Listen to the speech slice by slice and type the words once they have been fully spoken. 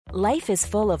Life is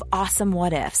full of awesome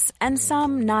what-ifs, and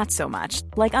some not so much,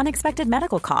 like unexpected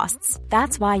medical costs.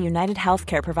 That's why United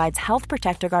Healthcare provides Health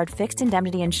Protector Guard fixed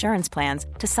indemnity insurance plans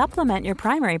to supplement your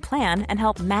primary plan and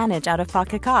help manage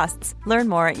out-of-pocket costs. Learn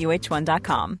more at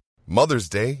uh1.com. Mother's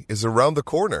Day is around the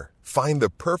corner. Find the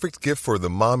perfect gift for the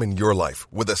mom in your life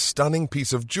with a stunning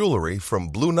piece of jewelry from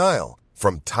Blue Nile.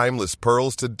 From timeless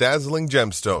pearls to dazzling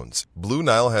gemstones, Blue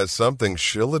Nile has something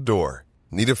she'll adore.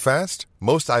 Need it fast?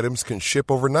 Most items can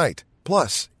ship overnight.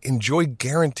 Plus, enjoy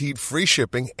guaranteed free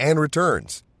shipping and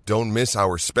returns. Don't miss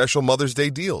our special Mother's Day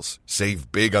deals.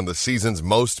 Save big on the season's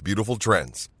most beautiful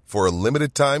trends. For a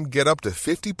limited time, get up to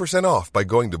 50% off by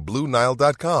going to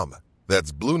BlueNile.com.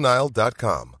 That's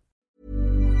BlueNile.com.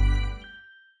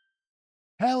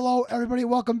 Hello, everybody.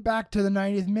 Welcome back to the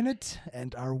 90th Minute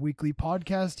and our weekly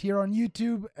podcast here on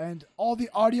YouTube and all the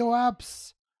audio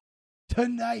apps.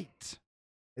 Tonight,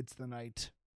 it's the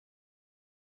night.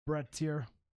 Brett's here.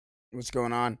 What's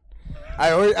going on?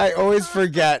 I always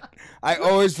forget. I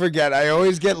always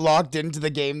get locked into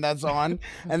the game that's on,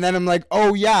 and then I'm like,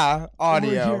 oh yeah,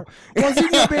 audio. What's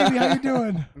your baby? How you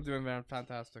doing? I'm doing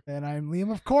fantastic. And I'm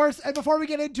Liam, of course. And before we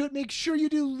get into it, make sure you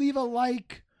do leave a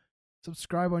like,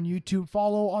 subscribe on YouTube,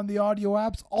 follow on the audio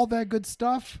apps, all that good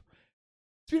stuff.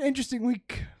 It's been an interesting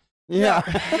week. Yeah.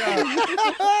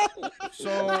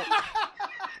 So,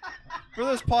 for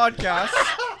this podcast,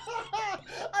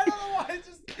 I don't know why. It's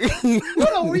just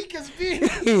what a week has been.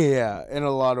 Yeah, in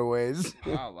a lot of ways.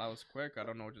 wow, that was quick. I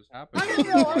don't know what just happened. I don't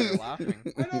know. Why you're laughing.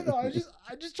 I don't know. I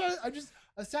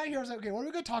sat here. I was like, okay, what are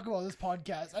we gonna talk about on this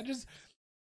podcast?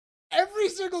 Every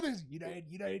single thing is United.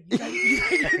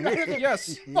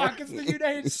 Yes. Fuck, it's the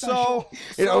United special.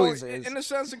 It always is. In a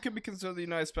sense, it could be considered the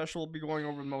United Special. We'll be going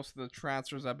over most of the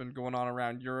transfers that have been going on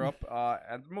around Europe,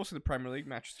 and mostly the Premier League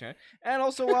matches tonight. And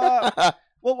also,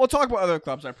 we'll talk about other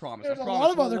clubs, I promise. There's a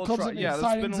lot of other clubs that yeah, made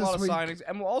there's been a lot signings of this week. signings.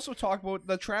 And we'll also talk about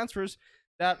the transfers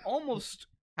that almost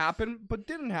happened but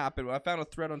didn't happen. I found a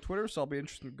thread on Twitter, so I'll be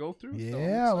interested to go through.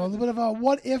 Yeah, well, a little bit of a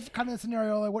what if kind of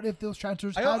scenario. Like, what if those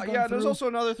transfers had gone there's through? also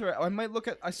another thread. I might look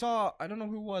at. I don't know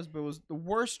who it was, but it was the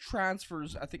worst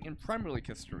transfers I think in Premier League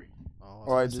history.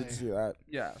 Oh, I did see that.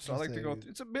 Yeah, so I like to go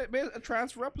through. It's a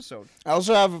transfer episode. I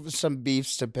also have some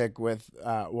beefs to pick with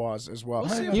Waz as well. We'll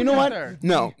see if You we know get what? there.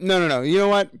 No. You know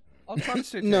what? I'll try to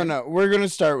stay No. We're gonna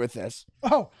start with this.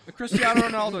 Oh, the Cristiano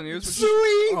Ronaldo news.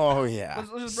 Sweet. Oh yeah.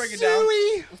 Let's just break it down.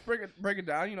 Let's break it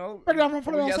down. You know, break it down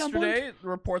from yesterday, the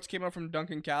reports came out from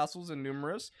Duncan Castles and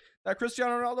numerous that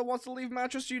Cristiano Ronaldo wants to leave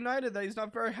Manchester United. That he's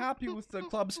not very happy with the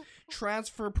club's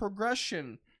transfer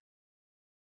progression.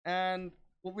 And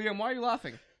well, Liam, why are you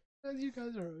laughing? You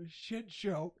guys are a shit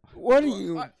show. What are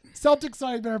you? Celtic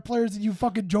signing better players than you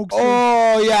fucking jokes.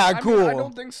 Oh yeah, cool. I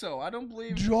don't think so. I don't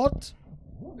believe. Jot.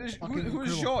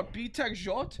 Who's Jot? B-Tech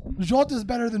Jot? Jot is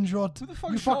better than Jot. Who the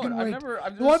fuck you is Jot? fucking wait.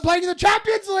 The one playing in the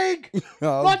Champions League.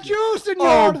 Oh, Not you,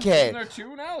 senor. Okay. Isn't there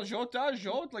two now? Jota,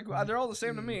 Jot? Like, they're all the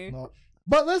same to me. No.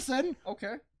 But listen.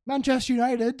 Okay. Manchester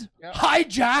United. Yeah.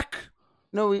 Hijack.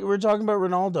 No, we're talking about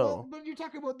Ronaldo. Well, but you're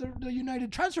talking about the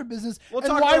United transfer business and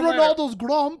why Ronaldo's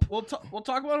grump. We'll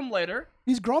talk about him later.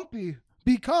 He's grumpy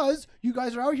because you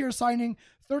guys are out here signing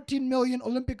 13 million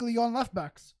Olympic Lyon left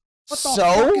backs. What the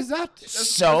fuck is that?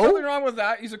 There's nothing wrong with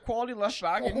that. He's a quality left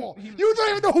back. You don't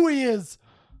even know who he is.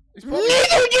 Neither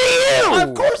do you.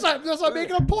 Of course not. Because I'm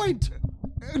making a point.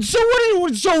 So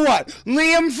what?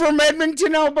 Liam from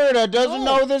Edmonton, Alberta doesn't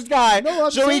know this guy,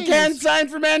 so he can't sign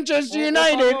for Manchester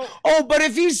United. But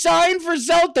if he signed for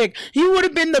Celtic, he would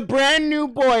have been the brand new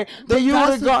boy that you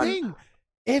would have gotten.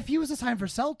 If he was to sign for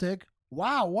Celtic,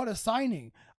 wow, what a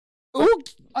signing.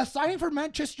 A signing for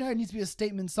Manchester United needs to be a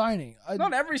statement signing.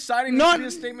 Not every signing needs to be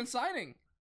a statement signing.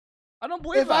 I don't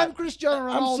believe that. If I'm Cristiano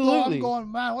Ronaldo, I'm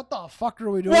going, man, what the fuck are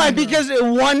we doing? Why? Because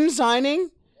one signing?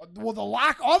 Well, the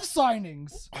lack of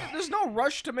signings. There's no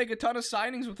rush to make a ton of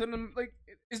signings within them. Like,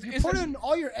 you put in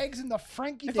all your eggs in the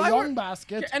Frankie de Jong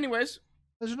basket. Okay, anyways,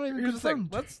 there's not even here's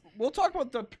confirmed. the thing. We'll talk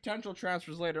about the potential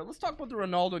transfers later. Let's talk about the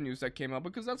Ronaldo news that came out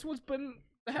because that's what's been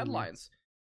the headlines.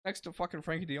 Next to fucking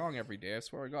Frankie de Jong every day, I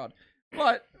swear to God.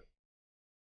 But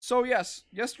so yes,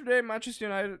 yesterday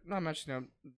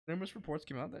numerous reports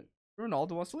came out that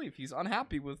Ronaldo wants to leave. He's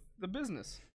unhappy with the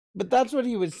business. But that's what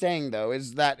he was saying, though,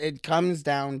 is that it comes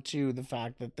down to the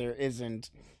fact that there isn't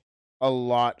a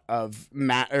lot of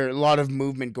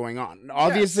movement going on.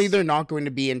 Obviously, they're not going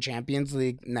to be in Champions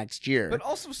League next year. But it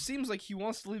also seems like he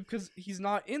wants to leave because he's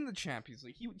not in the Champions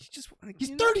League.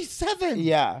 He's 37.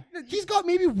 Yeah. He's got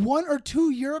maybe 1 or 2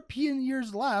 European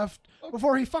years left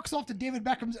before he fucks off to David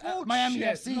Beckham's Miami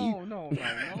FC.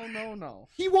 No.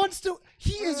 He wants to.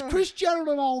 He is Cristiano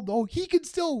Ronaldo. He can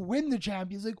still win the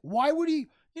Champions League. Why would he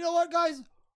you know what, guys?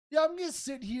 Yeah, I'm gonna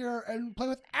sit here and play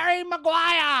with Harry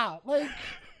Maguire. Like,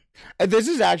 this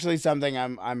is actually something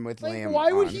I'm with like Liam.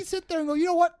 why would he sit there and go, you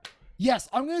know what? Yes,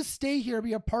 I'm gonna stay here,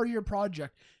 be a part of your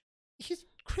project. He's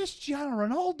Cristiano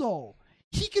Ronaldo.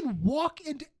 He can walk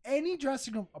into any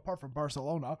dressing room, apart from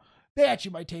Barcelona. They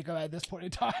actually might take him at this point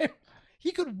in time.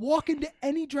 He could walk into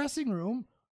any dressing room,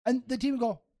 and the team would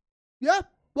go, "Yeah,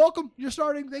 welcome. You're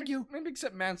starting. Thank you." Maybe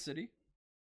except Man City.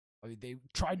 I mean, they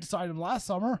tried to sign him last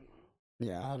summer.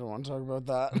 Yeah, I don't want to talk about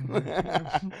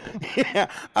that. Yeah,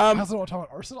 I also don't want to talk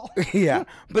about Arsenal. Yeah,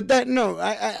 but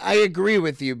I agree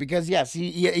with you because yes,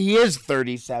 he is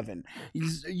 37.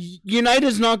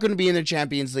 United's not going to be in the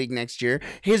Champions League next year.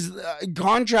 His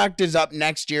contract is up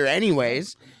next year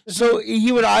anyways, so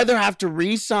he would either have to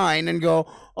re-sign and go,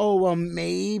 oh well,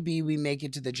 maybe we make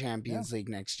it to the Champions League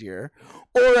next year,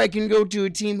 or I can go to a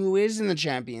team who is in the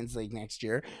Champions League next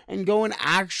year and go and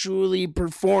actually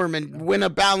perform and win a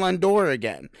Ballon d'Or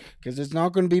again, because it's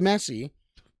not going to be Messi.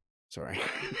 Sorry.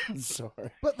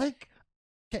 But like,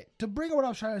 okay, to bring up what I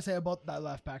was trying to say about that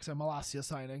left back, so Malacia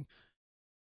signing.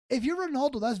 If you're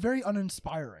Ronaldo, that's very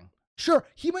uninspiring. Sure,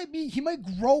 he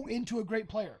might grow into a great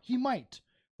player. He might.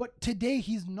 But today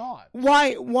he's not.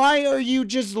 Why are you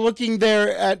just looking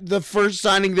there at the first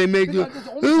signing they make? No.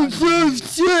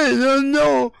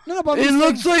 But it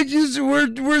looks like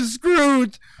we're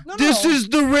screwed. This is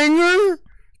the ringer.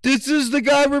 This is the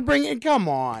guy we're bringing. Come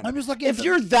on. I'm just looking. If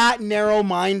you're that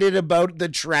narrow-minded about the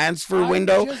transfer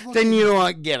window, then you know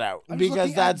what? Get out,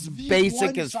 because that's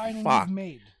basic as fuck.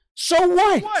 So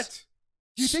what? What?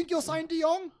 Do you think you'll sign De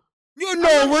Jong?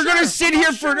 No, we're going to sit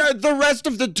here for the rest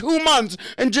of the 2 months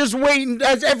and just wait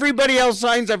as everybody else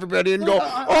signs everybody and go,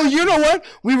 you know what?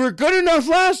 We were good enough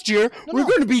last year. We're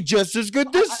going to be just as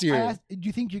good this year. Do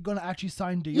you think you're going to actually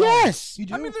sign De Jong? Yes. You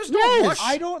do? I mean, there's no rush.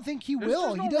 I don't think he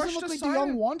will. He doesn't look like De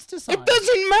Jong wants to sign. It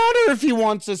doesn't matter if he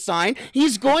wants to sign.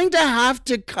 He's going to have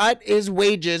to cut his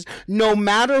wages no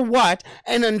matter what.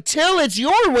 And until it's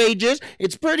your wages,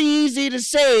 it's pretty easy to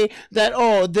say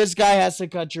that, this guy has to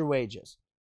cut your wages.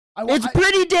 It's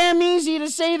pretty damn easy to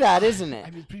say that, isn't it? I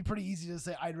mean, it's pretty easy to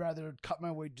say I'd rather cut my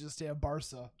wages to stay at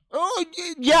Barca. Oh,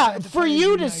 yeah, for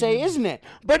you to say, isn't it?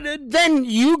 But then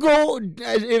you go,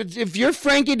 if you're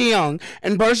Frankie de Jong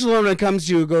and Barcelona comes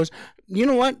to you and goes, you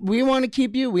know what, we want to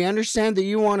keep you, we understand that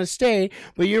you want to stay,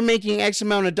 but you're making X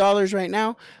amount of dollars right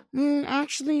now.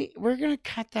 Actually, we're going to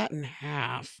cut that in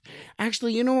half.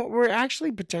 Actually, you know what? We're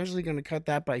actually potentially going to cut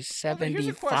that by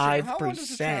 75%. How long does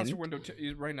the transfer window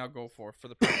right now go for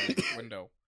the Premier League window?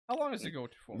 How long does it go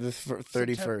for? The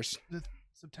 31st.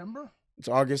 September? It's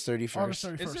August 31st. August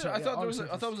 31st. Is it? I thought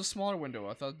it was a smaller window.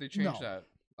 I thought they changed that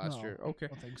last year. Okay. I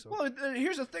don't think so. Well,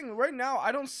 here's the thing. Right now,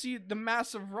 I don't see the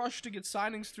massive rush to get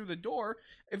signings through the door.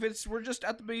 If we're just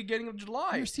at the beginning of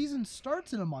July. Your season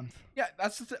starts in a month. Yeah,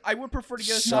 that's the thing. I would prefer to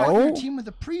get your team with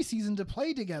the preseason to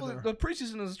play together. Well, the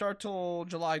preseason doesn't start till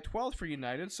July 12th for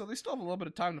United, so they still have a little bit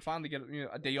of time to finally get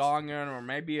a De Jong in, or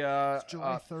maybe a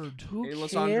July 3rd. Who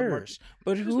cares?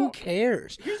 But who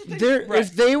cares? Right.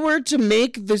 If they were to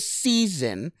make the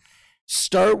season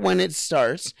start when it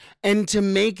starts, and to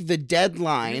make the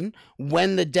deadline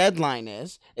when the deadline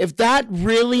is, if that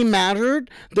really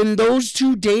mattered, then those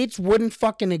two dates wouldn't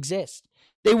fucking exist.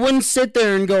 They wouldn't sit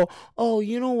there and go,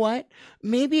 you know what?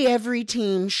 Maybe every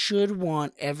team should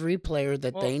want every player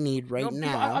that they need right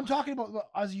now. I'm talking about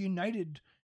as United.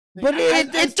 But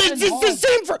it's the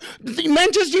same for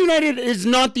Manchester United is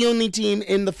not the only team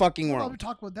in the fucking world. I'm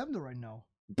talking about them though right now.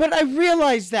 But I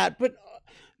realize that, but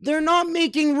they're not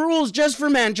making rules just for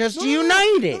Manchester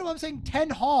United. No, I'm saying Ten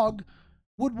Hag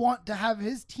would want to have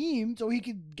his team so he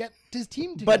could get his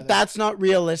team together. But that's not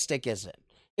realistic, is it?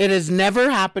 It has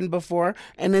never happened before,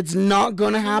 and it's not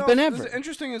going to happen ever. What's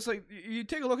interesting is, like, you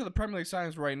take a look at the Premier League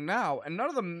signings right now, and none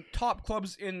of the top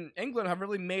clubs in England have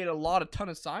really made a ton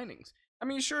of signings. I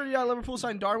mean, sure, Liverpool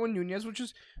signed Darwin Nunez, which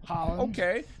is Haaland.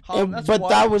 okay. Haaland, but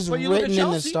that was written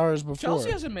in the stars before. Chelsea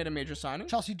hasn't made a major signing.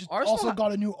 Chelsea also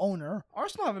got a new owner.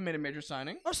 Arsenal haven't made a major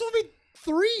signing. Arsenal made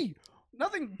 3.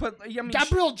 Nothing, but I mean,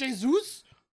 Gabriel Jesus?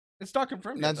 It's not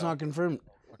confirmed. That's not confirmed.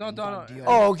 No.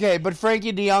 Oh, okay, but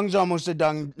Frankie de Jong's almost a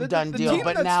done deal,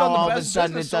 but now all of a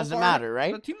sudden it doesn't matter,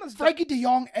 right? Frankie de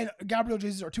Jong and Gabriel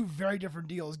Jesus are two very different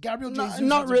deals. Gabriel Jesus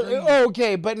not really.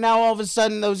 Okay, but now all of a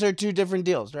sudden those are two different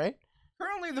deals, right?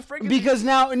 Currently, the Frankie because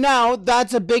now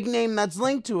that's a big name that's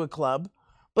linked to a club,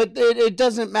 but it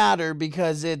doesn't matter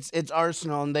because it's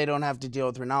Arsenal and they don't have to deal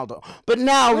with Ronaldo. But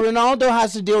now Ronaldo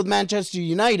has to deal with Manchester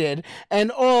United, and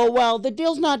the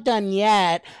deal's not done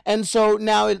yet, and so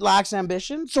now it lacks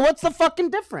ambition. So what's the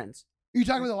fucking difference? Are you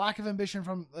talking about the lack of ambition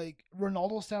from like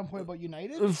Ronaldo's standpoint about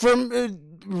United? From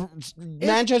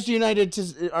Manchester United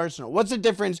to Arsenal. What's the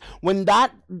difference when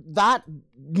that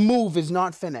move is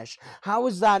not finished? How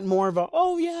is that more of a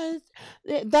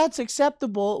that's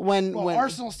acceptable when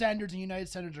Arsenal standards and United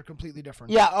standards are completely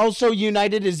different. Yeah, also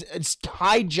United is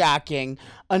hijacking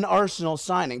an Arsenal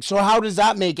signing. So how does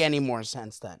that make any more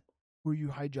sense then? Who are you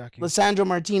hijacking? Lisandro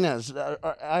Martinez,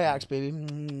 Ajax,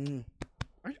 baby.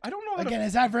 I don't know. Again,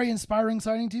 is that very inspiring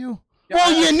signing to you? Yeah,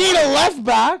 well, you need a left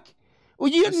back. Well,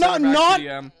 you not.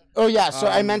 Oh yeah, so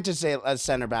I meant to say a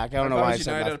center back. I don't know why I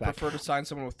said United left back. prefer to sign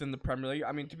someone within the Premier League.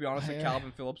 I mean, to be honest,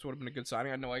 Calvin Phillips would have been a good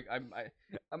signing. I know.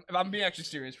 I'm being actually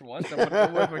serious for once. That would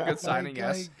have been a good signing.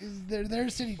 Yes. Their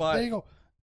city. There you go.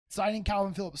 Signing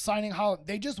Calvin Phillips, signing Haaland.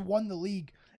 They just won the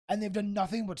league, and they've done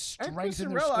nothing but strengthen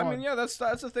their squad. I mean, yeah, that's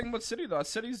the thing with City though.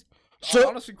 City's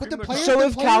honestly. So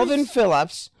if Calvin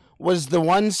Phillips was the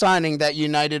one signing that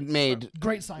United made,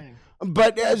 great signing.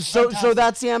 But so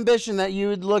that's the ambition that you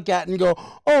would look at and go,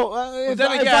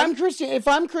 if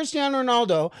I'm Cristiano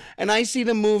Ronaldo and I see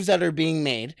the moves that are being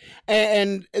made,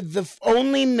 and the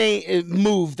only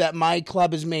move that my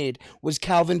club has made was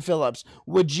Calvin Phillips,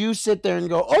 would you sit there and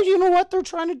go, oh, you know what, they're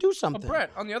trying to do something? Brett,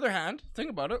 on the other hand,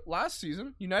 think about it. Last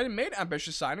season, United made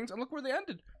ambitious signings, and look where they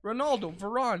ended: Ronaldo,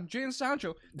 Varane, Jadon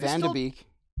Sancho, Van de Beek.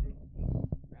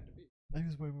 I think he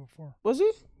was way before. Was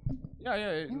he?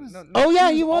 Yeah. He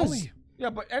was. Yeah,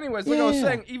 but anyways, like I was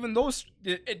saying, even those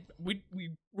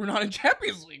we're not in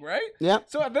Champions League, right? Yeah.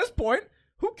 So at this point,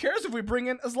 who cares if we bring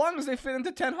in, as long as they fit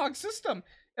into Ten Hag's system?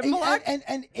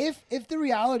 If the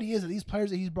reality is that these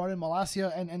players that he's brought in,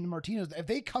 Malacia and Martinez, if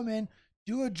they come in,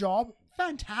 do a job,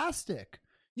 fantastic.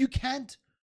 You can't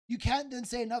then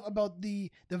say enough about the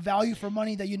value for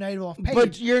money that United will have paid.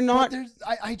 But you're not.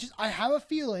 I have a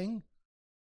feeling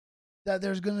that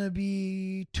there's going to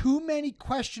be too many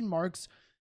question marks,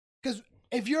 because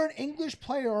if you're an English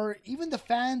player or even the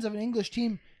fans of an English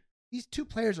team, these two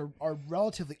players are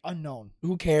relatively unknown.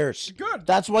 Who cares? Good.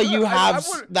 That's why you have.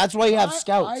 That's why you have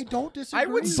scouts. I don't disagree. I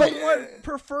would somewhat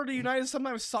prefer to United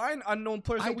sometimes sign unknown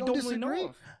players that we don't really know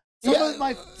of.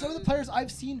 Some of the players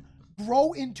I've seen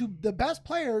grow into the best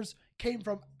players came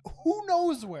from who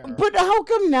knows where. But how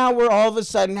come now we're all of a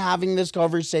sudden having this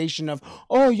conversation of,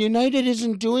 oh, United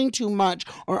isn't doing too much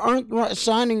or aren't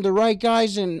signing the right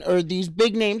guys or these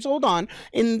big names,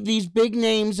 in these big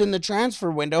names in the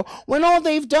transfer window, when all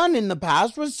they've done in the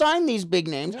past was sign these big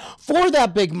names for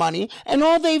that big money, and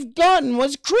all they've gotten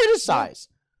was criticize.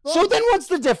 So then what's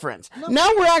the difference? Now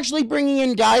we're actually bringing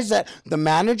in guys that the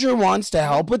manager wants to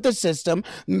help with the system.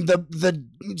 The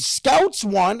scouts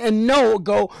want and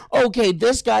go, okay,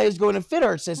 this guy is going to fit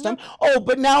our system. Oh,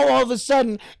 but now all of a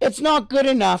sudden it's not good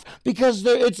enough because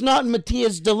it's not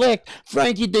Matthias de Ligt,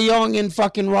 Frankie de Jong, and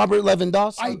fucking Robert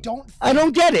Lewandowski. I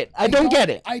don't get it. I don't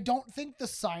get it. I don't think the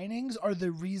signings are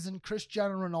the reason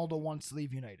Cristiano Ronaldo wants to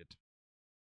leave United.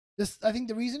 I think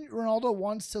the reason Ronaldo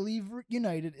wants to leave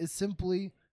United is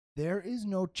simply there is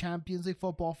no Champions League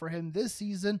football for him this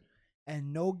season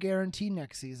and no guarantee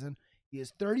next season. He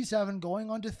is 37, going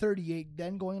on to 38,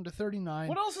 then going on to 39.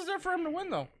 What else is there for him to win,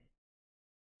 though?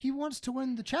 He wants to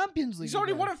win the Champions League. He's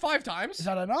already won it 5 times. Is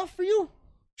that enough for you?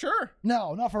 Sure.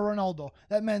 No, not for Ronaldo.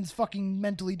 That man's fucking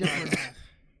mentally different.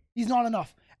 He's not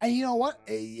enough. And you know what?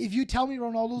 If you tell me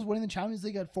Ronaldo's winning the Champions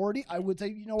League at 40, I would say,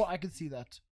 you know what? I could see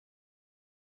that.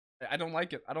 I don't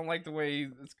like it. I don't like the way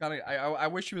it's kind of. I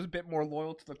wish he was a bit more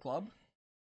loyal to the club.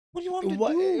 What do you want him to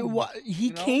do? He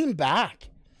came back.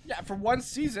 Yeah, for one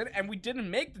season, and we didn't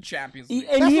make the Champions League.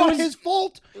 That's not his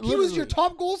fault. He was your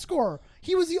top goal scorer.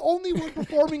 He was the only one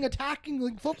performing attacking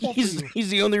like football for you. He's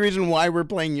the only reason why we're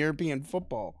playing European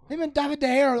football. Him and David De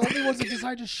Gea are the only ones that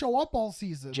decide to show up all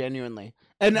season. Genuinely.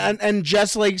 And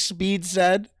just like Speed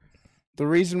said, the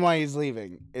reason why he's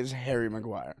leaving is Harry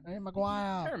Maguire. Harry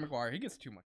Maguire. Harry Maguire, he gets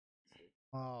too much.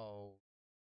 Oh.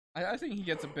 I think he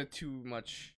gets a bit too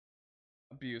much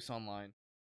abuse online.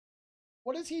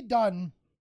 What has he done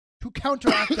to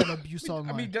counteract that abuse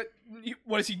online? I mean,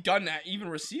 what has he done to even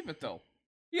receive it, though?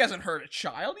 He hasn't hurt a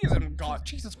child. He hasn't got...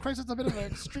 Jesus Christ, that's a bit of an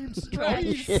extreme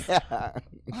stretch.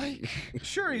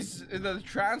 Sure, he's the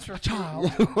transfer fee.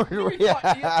 Child.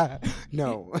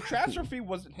 No. The transfer fee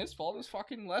wasn't his fault. It was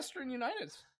fucking Leicester and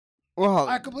United's. Well,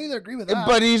 I completely agree with that.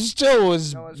 But he still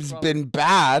been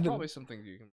bad. Probably something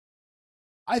you can...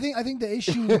 I think the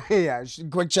issue... Yeah,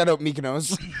 quick shout out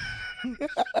Mykonos.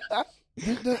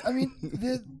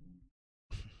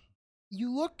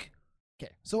 You look...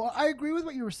 Okay, so I agree with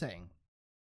what you were saying.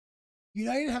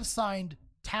 United have signed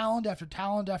talent after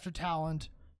talent after talent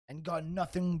and got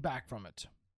nothing back from it.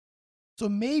 So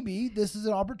maybe this is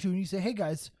an opportunity to say, hey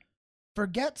guys,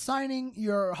 Forget signing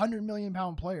your £100 million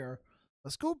player.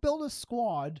 Let's go build a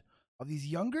squad of these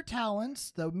younger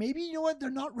talents that maybe, you know what, they're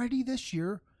not ready this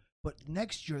year, but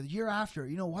next year, the year after,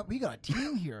 you know what, we got a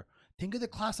team here. Think of the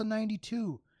class of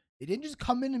 92. They didn't just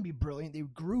come in and be brilliant. They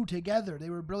grew together. They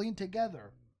were brilliant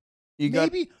together.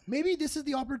 Maybe this is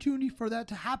the opportunity for that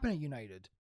to happen at United.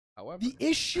 However, the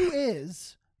issue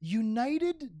is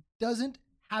United doesn't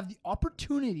have the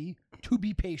opportunity to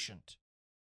be patient.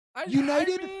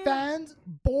 United fans,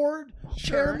 board,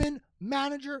 chairman,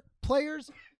 manager, players,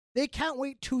 they can't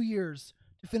wait 2 years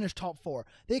to finish top 4.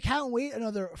 They can't wait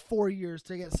another 4 years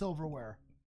to get silverware.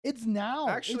 It's now.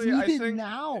 Actually, I think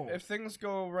now. If things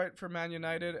go right for Man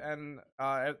United and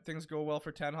things go well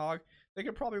for Ten Hag, they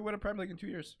could probably win a Premier League in 2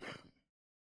 years.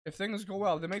 If things go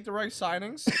well, they make the right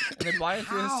signings and they buy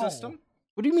into his system.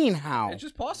 What do you mean how? It's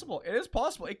just possible. It is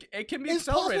possible. It can be it's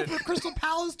accelerated. It's possible for Crystal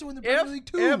Palace to win the Premier League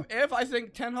too. If I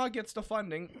think Ten Hag gets the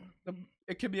funding,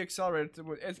 it can be accelerated.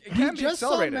 It can be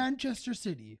accelerated. Saw Manchester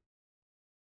City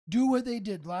do what they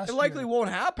did last year. It likely won't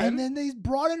happen. And then they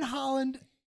brought in Haaland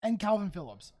and Calvin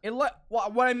Phillips.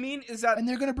 What I mean is that, and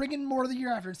they're going to bring in more the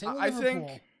year after. Same with Liverpool.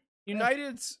 think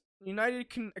United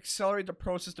can accelerate the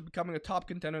process to becoming a top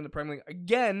contender in the Premier League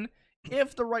again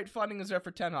if the right funding is there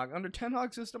for Ten Hag. Under Ten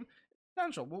Hag's system,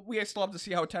 potential. We still have to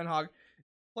see how Ten Hag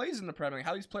plays in the Premier League.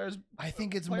 How these players. I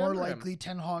think it's more likely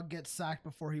Ten Hag gets sacked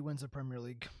before he wins the Premier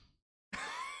League.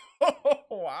 Oh,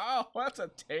 wow, that's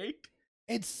a take.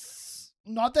 It's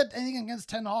not that anything against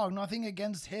Ten Hag, nothing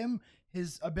against him,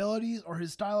 his abilities, or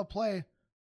his style of play.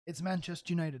 It's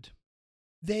Manchester United.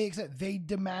 They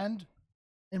demand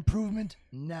improvement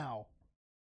now.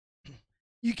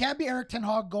 You can't be Eric Ten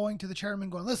Hag going to the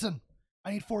chairman going, listen,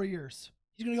 I need 4 years.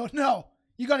 He's going to go, no,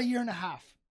 you got a year and a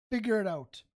half. Figure it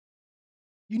out.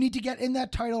 You need to get in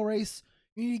that title race.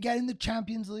 You need to get in the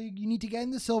Champions League. You need to get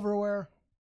in the silverware.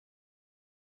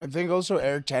 I think also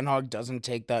Eric Ten Hag doesn't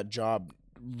take that job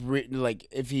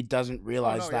if he doesn't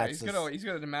realize that. He's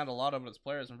gonna demand a lot of his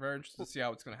players. I'm very interested to see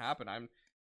how it's gonna happen. I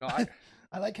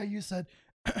like how you said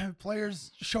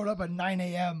players showed up at 9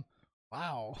 a.m.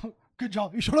 Wow, good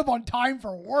job. You showed up on time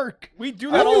for work. We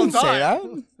do that all the time. Say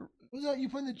that. Was that you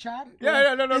put in the chat?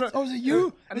 Yeah, no. Oh, is it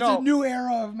you? It's a new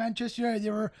era of Manchester United.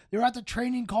 They were at the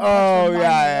training complex. Oh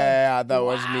yeah. That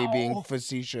was me being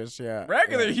facetious. Yeah.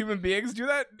 Regular human beings do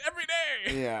that every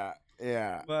day.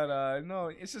 Yeah. But no,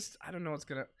 it's just I don't know what's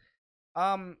gonna.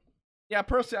 Yeah,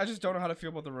 personally, I just don't know how to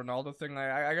feel about the Ronaldo thing.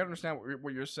 I gotta understand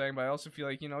what you're saying, but I also feel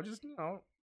like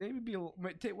maybe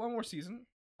take one more season.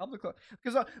 Help the club,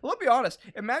 because let's be honest.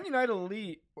 If Man United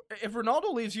if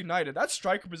Ronaldo leaves United, that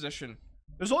striker position.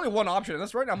 There's only one option, and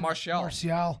that's right now Martial.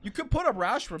 You could put up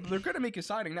Rashford, but they're going to make a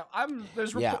signing. Now,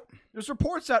 there's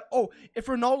reports that, if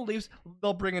Ronaldo leaves,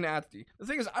 they'll bring in Anthony. The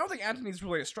thing is, I don't think Anthony's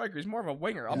really a striker. He's more of a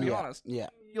winger, I'll be honest. Yeah.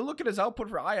 You look at his output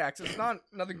for Ajax, it's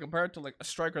nothing compared to like a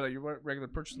striker that you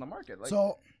regularly purchase in the market.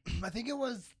 So, I think it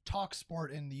was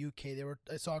TalkSport in the UK.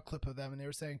 I saw a clip of them, and they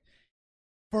were saying,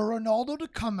 for Ronaldo to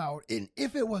come out, and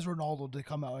if it was Ronaldo to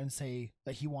come out and say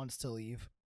that he wants to leave,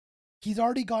 he's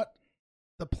already got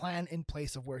the plan in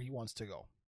place of where he wants to go.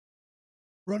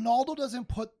 Ronaldo doesn't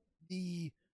put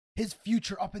his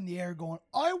future up in the air going,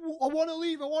 I want to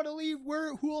leave,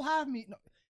 who will have me? No,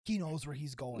 he knows where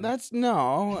he's going. I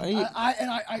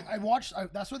watched,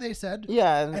 that's what they said.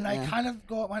 Yeah. And I kind of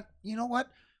went, you know what?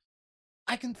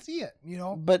 I can see it,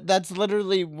 But that's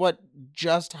literally what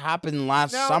just happened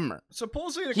last summer.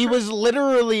 Supposedly he was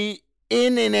literally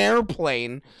in an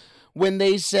airplane when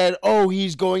they said,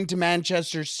 he's going to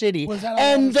Manchester City.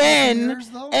 And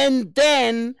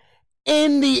then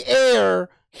in the air,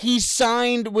 he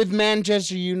signed with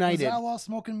Manchester United. Was that while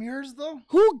smoking mirrors, though?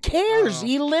 Who cares?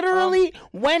 He literally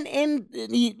went in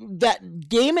that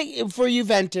game for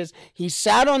Juventus. He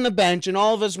sat on the bench, and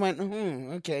all of us went,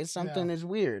 okay, something is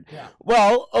weird. Yeah.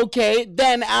 Well, okay,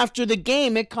 then after the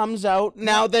game, it comes out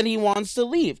now that he wants to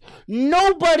leave.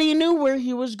 Nobody knew where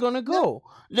he was going to go.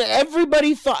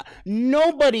 Everybody thought,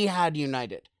 nobody had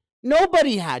United.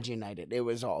 It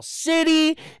was all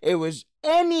City. It was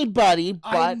anybody,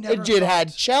 but it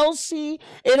had Chelsea.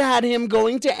 It had him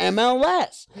going to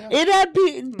MLS. Yeah. It had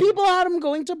people had him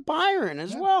going to Bayern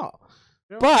as well.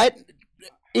 Yeah. But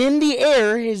in the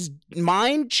air, his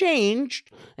mind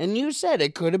changed, and you said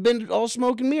it could have been all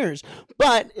smoke and mirrors,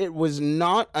 but it was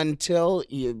not until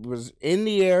it was in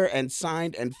the air and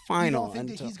signed and final. You don't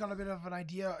think that he's got a bit of an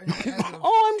idea?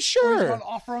 I'm sure. An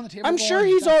offer on the table. I'm sure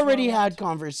he's already had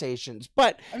conversations,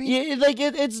 but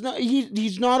it's not.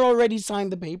 He's not already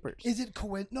signed the papers. Is it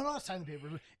not signed the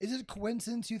papers? Is it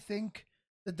coincidence you think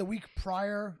that the week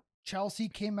prior Chelsea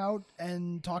came out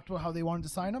and talked about how they wanted to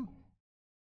sign him?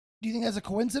 Do you think that's a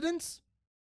coincidence?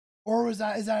 Or is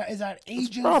that agents?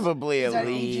 It's probably is a that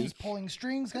league. agents pulling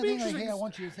strings? Kind of thing? Like, hey, I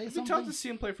want you to say It'd something. be tough to see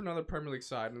him play for another Premier League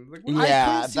side. And like,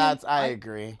 Yeah, I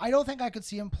agree. I don't think I could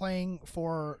see him playing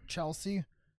for Chelsea.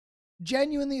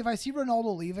 Genuinely, if I see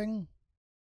Ronaldo leaving,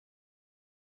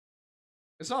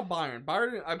 it's not Bayern.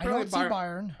 I don't see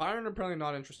Bayern. Bayern are apparently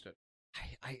not interested.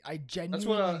 I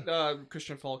genuinely. That's what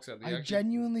Christian Falk said. I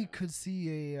genuinely could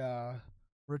see a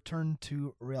return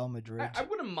to Real Madrid. I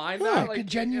wouldn't mind that. I could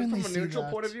genuinely from a neutral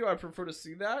see point of that. view, I prefer to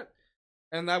see that,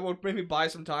 and that would maybe buy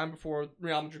some time before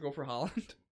Real Madrid go for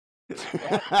Haaland.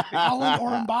 Haaland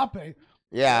or Mbappe.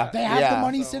 Yeah, They have the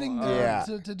money So, sitting there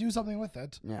to do something with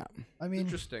it. Yeah. I mean,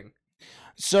 Interesting.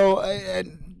 So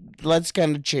let's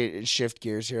kind of shift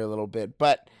gears here a little bit,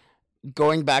 but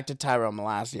going back to Tyrell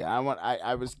Malacia,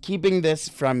 I was keeping this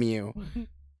from you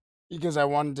because I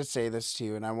wanted to say this to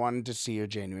you and I wanted to see your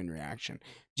genuine reaction.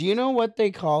 Do you know what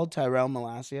they call Tyrell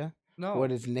Malacia? No.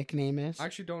 What his nickname is? I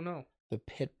actually don't know. The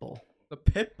Pitbull. The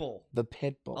Pitbull. The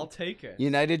Pitbull. I'll take it.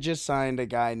 United just signed a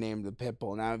guy named the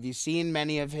Pitbull. Now, have you seen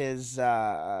many of his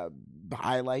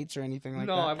highlights or anything like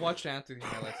that? No, I've watched Anthony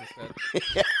highlights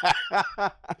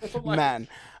instead. Man,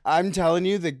 I'm telling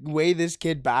you, the way this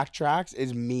kid backtracks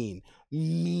is mean.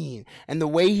 And the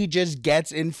way he just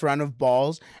gets in front of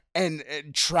balls and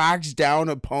tracks down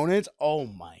opponents, oh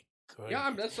my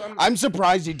goodness. Yeah, I'm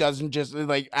surprised he doesn't just,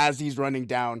 like, as he's running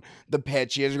down the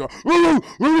pitch, he has to go,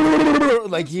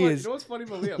 like he is. You know what's funny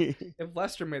about Liam? If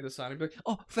Leicester made the sign, I'd be like,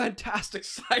 oh, fantastic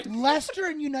sign. Leicester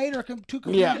and United are two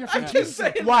completely different I'm teams. just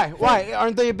saying. Why?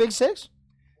 Aren't they a big six?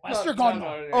 Leicester gone.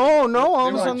 Oh, no, all They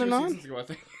of a were sudden like they're 2 not. seasons ago, I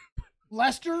think.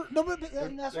 Leicester, no, but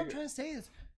that's what I'm trying to say is.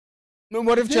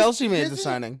 What if This- Chelsea made this the is-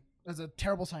 signing? That's a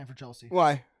terrible sign for Chelsea.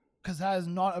 Why? Because that is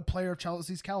not a player of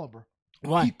Chelsea's caliber.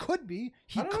 Why? He could be.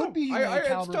 He I don't could know. be a It's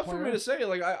caliber tough player. for me to say.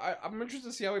 Like, I'm interested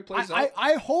to see how he plays out.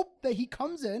 I hope that he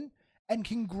comes in and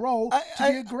can grow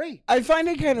to be a great. I find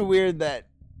it kind of weird that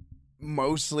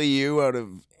mostly you, out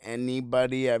of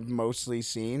anybody I've mostly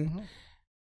seen,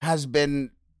 has been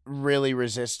really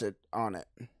resistant on it.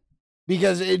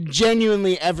 Because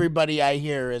genuinely everybody I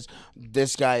hear is,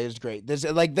 this guy is great.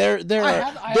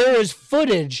 There is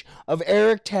footage of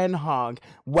Eric Ten Hag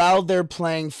while they're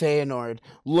playing Feyenoord.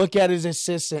 Look at his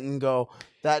assistant and go,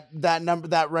 that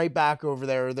right back over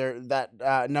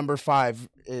that number 5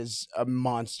 is a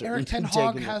monster. Eric Ten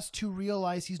Hag has to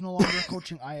realize he's no longer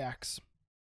coaching Ajax.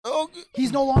 Oh,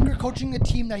 He's no longer coaching a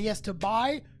team that he has to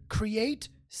buy, create,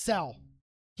 sell.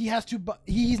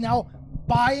 He's now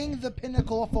buying the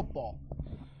pinnacle of football.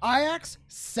 Ajax,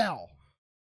 sell.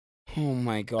 oh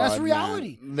my God! That's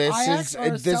reality. Man.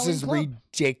 This is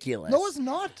ridiculous. No, it's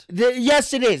not.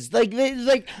 Yes, it is. Like players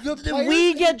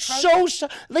we get in so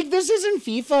like this isn't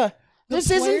FIFA.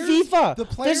 This isn't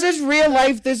FIFA. This is real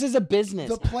life. This is a business.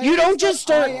 The players You don't just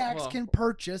that start. Ajax can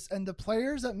purchase and the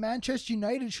players that Manchester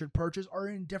United should purchase are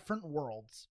in different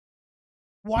worlds.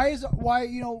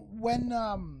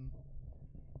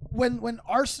 When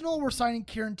Arsenal were signing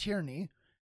Kieran Tierney,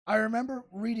 I remember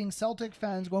reading Celtic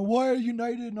fans going, "Why are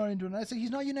United not into it?" And I said, "He's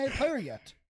not a United player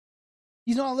yet.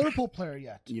 He's not a Liverpool player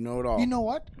yet. You know it all. You know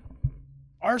what?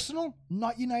 Arsenal,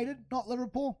 not United, not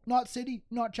Liverpool, not City,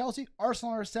 not Chelsea.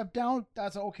 Arsenal are a step down.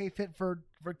 That's an okay fit for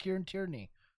Kieran Tierney.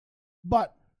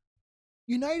 But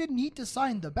United need to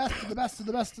sign the best of the best of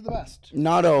the best of the best.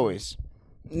 Not always.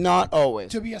 Not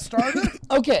always. To be a starter?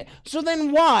 Okay, so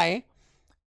then why,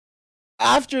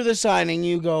 after the signing,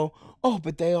 you go, oh,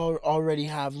 but they already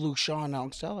have Luke Shaw and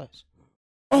Alex Telles.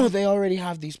 Oh, they already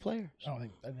have these players.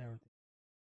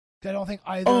 I don't think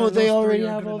either. Oh, of they those already three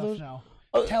are have good all enough those- now.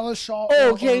 Oh, Telles, Shaw.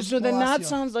 okay, or so then that Malacia.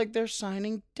 sounds like they're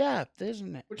signing depth,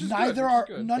 isn't it? Which is Neither good, are. which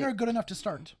is good. None are good enough to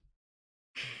start.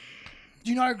 Do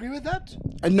you not agree with that?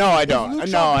 No, I don't. Luke No,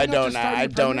 Shaw I good enough to don't. start in I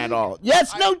the don't Premier at League? all.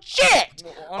 Yes, no shit.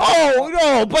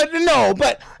 No,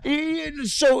 but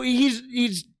so he's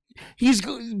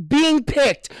being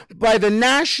picked by the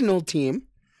national team.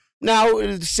 Now,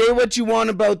 say what you want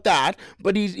about that,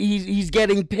 but he's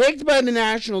getting picked by the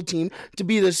national team to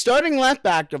be the starting left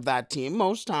back of that team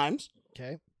most times.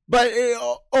 Okay. But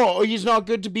he's not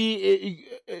good to be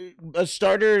a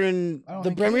starter in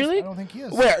the Premier League? I don't think he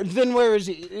is. Where is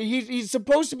he? He's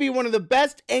supposed to be one of the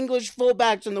best English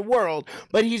fullbacks in the world,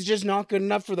 but he's just not good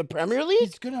enough for the Premier League?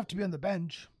 He's good enough to be on the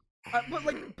bench.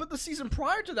 But the season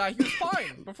prior to that, he was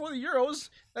fine. Before the Euros,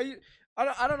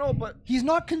 I don't know, but He's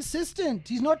not consistent.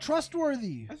 He's not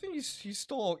trustworthy. I think he's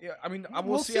still. Yeah, I mean, we'll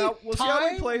We'll see how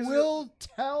he plays. Will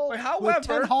tell. But with however,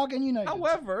 Ten Hag and United.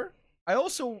 However, I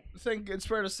also think it's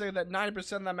fair to say that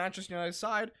 90% of that Manchester United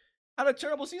side had a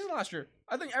terrible season last year.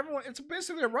 I think it's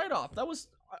basically a write-off. That was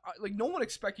like no one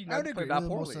expected United to play that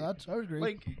poorly. I would agree.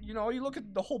 Like, you know, you look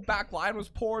at the whole back line was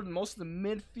poor, and most of the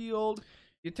midfield.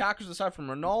 The attackers aside from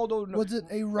Ronaldo. Was it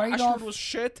a write-off? Rashford was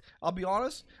shit. I'll be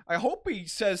honest. I hope he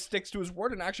sticks to his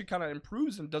word and actually kind of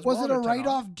improves and does. Was well it a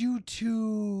write-off due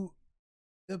to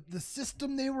the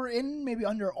system they were in, maybe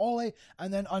under Ole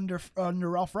and then under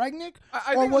Ralph Rangnick,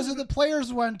 or was it the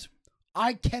players went,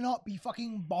 I cannot be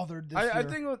fucking bothered this year?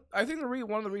 I think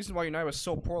one of the reasons why United was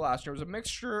so poor last year was a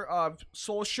mixture of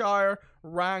Solskjaer,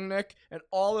 Rangnick, and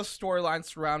all the storylines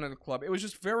surrounding the club. It was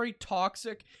just very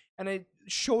toxic, and it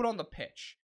showed on the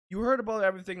pitch. You heard about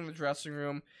everything in the dressing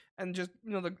room, and just,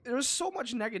 you know, there was so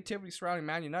much negativity surrounding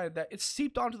Man United that it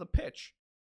seeped onto the pitch,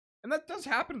 and that does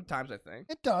happen at times. I think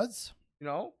it does. You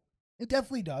know, it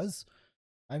definitely does.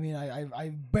 I mean,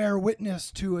 I bear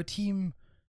witness to a team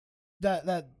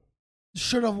that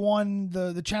should have won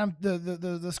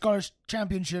the Scottish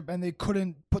Championship, and they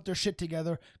couldn't put their shit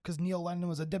together because Neil Lennon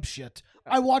was a dipshit.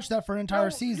 I watched that for an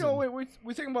entire season. You know,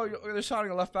 we think about they're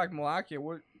signing a left back,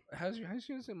 Malakia. How's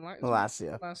you say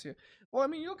Malacia? Well, I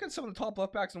mean, you look at some of the top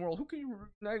left backs in the world. Who could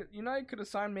United could have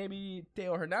signed? Maybe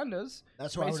Theo Hernandez.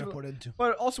 That's what I would have put into.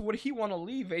 But also, would he want to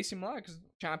leave AC Milan? Because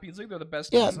Champions League, they're the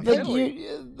best. Yeah, but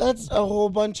that's a whole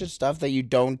bunch of stuff that you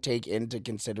don't take into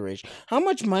consideration. How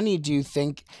much money do you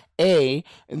think A,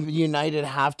 United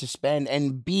have to spend,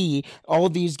 and B, all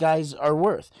these guys are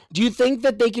worth? Do you think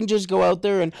that they can just go out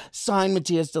there and sign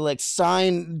Matthias de Ligt,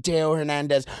 sign Theo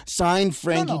Hernandez, sign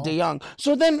Frankie de Jong,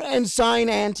 and sign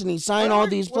Anthony, sign all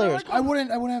these players? I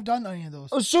wouldn't have done any of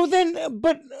those. So then,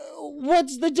 but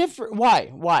what's the difference?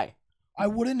 Why? I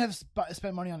wouldn't have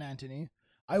spent money on Anthony.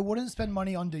 I wouldn't spend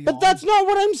money on De Jong. But that's not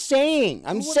what I'm saying.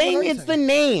 I'm saying it's the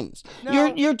names.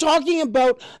 No. You're talking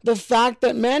about the fact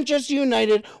that Manchester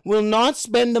United will not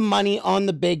spend the money on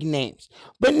the big names.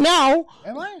 But now...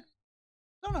 Am I?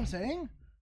 That's what I'm saying.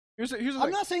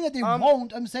 I'm not saying that they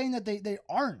won't. I'm saying that they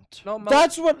aren't. No,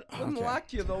 that's what...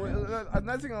 Malakia, though,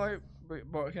 another thing I like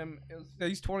about him is that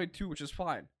he's 22, which is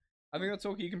fine. I think that's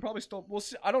okay. He can probably still... We'll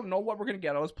see. I don't know what we're going to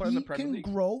get. I was playing in the Premier League. He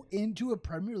can grow into a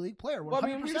Premier League player, 100%. Well, I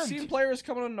mean, we've seen players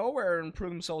come out of nowhere and prove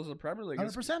themselves in the Premier League.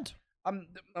 100%.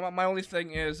 My only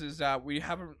thing is that we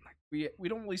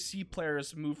don't really see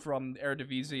players move from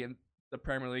Eredivisie and the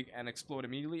Premier League and explode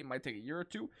immediately. It might take a year or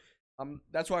two.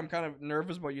 That's why I'm kind of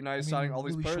nervous about United signing all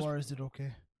these players. Suarez did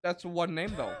okay. That's one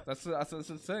name though. That's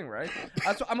the thing, right?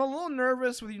 I'm a little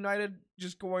nervous with United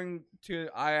just going to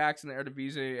Ajax and the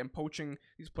Eredivisie and poaching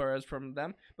these players from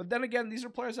them. But then again, these are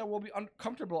players that will be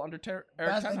uncomfortable under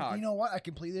Erik ten Hag. You know what? I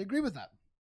completely agree with that.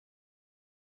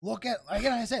 Look at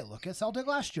Celtic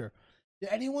last year. Did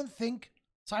anyone think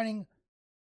signing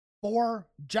 4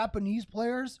 Japanese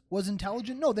players was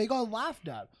intelligent? No, they got laughed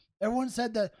at. Everyone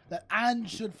said that Ange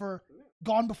should for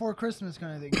Gone Before Christmas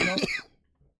kind of thing, you know.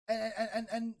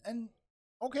 And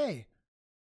okay,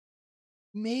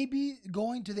 maybe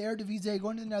going to the Eredivisie,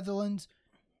 going to the Netherlands,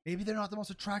 maybe they're not the most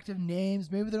attractive names,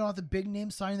 maybe they're not the big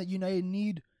name signing that United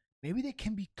need. Maybe they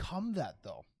can become that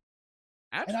though.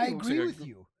 Anthony, and I agree with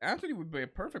you. Anthony would be a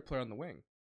perfect player on the wing,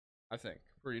 I think,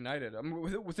 for United. I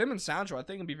mean, with him and Sancho, I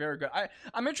think it'd be very good.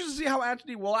 I'm interested to see how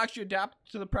Anthony will actually adapt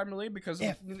to the Premier League because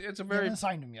it's a very. They haven't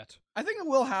signed him yet. I think it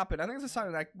will happen. I think it's a sign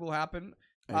that will happen.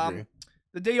 I agree.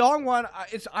 The De Jong one,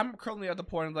 I'm currently at the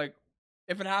point of like,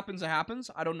 if it happens, it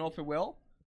happens. I don't know if it will.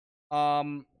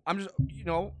 I'm just,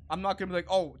 I'm not gonna be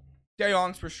like, oh, De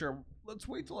Jong's for sure. Let's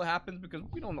wait till it happens because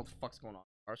we don't know what the fuck's going on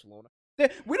in Barcelona.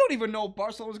 We don't even know if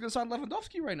Barcelona's gonna sign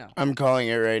Lewandowski right now. I'm calling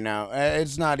it right now.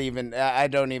 It's not even. I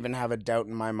don't even have a doubt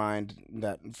in my mind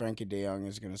that Frankie De Jong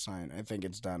is gonna sign. I think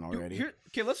it's done already.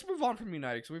 Okay, let's move on from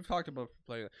United because we've talked about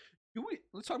playing.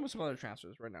 Let's talk about some other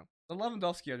transfers right now. The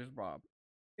Lewandowski I just brought up.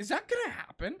 Is that gonna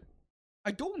happen?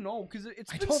 I don't know because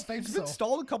it's been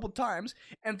stalled a couple times,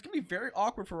 and it's gonna be very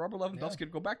awkward for Robert Lewandowski to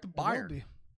go back to Bayern.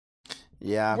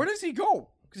 Yeah. Where does he go?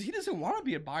 Because he doesn't want to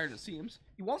be at Bayern. It seems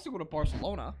he wants to go to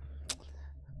Barcelona.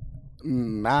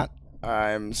 Matt,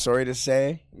 I'm sorry to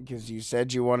say because you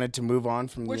said you wanted to move on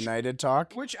from the United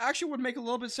talk, which actually would make a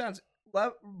little bit of sense.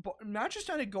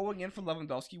 Manchester United going in for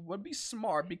Lewandowski would be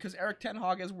smart because Erik ten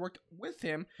Hag has worked with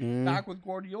him back with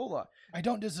Guardiola. I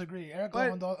don't disagree.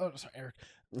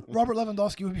 Robert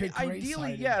Lewandowski would be a great ideally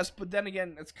signing. Yes, but then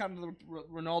again, it's kind of the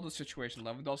Ronaldo situation.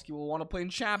 Lewandowski will want to play in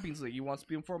Champions League. He wants to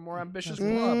be for a more ambitious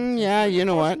club. Yeah, you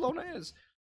know what? Barcelona is.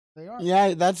 They are.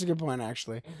 Yeah, that's a good point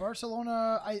actually.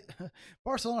 Barcelona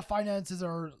finances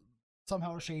are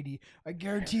somehow shady. I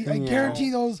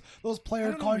guarantee those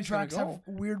player contracts have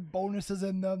weird bonuses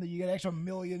in them that you get extra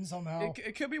million somehow.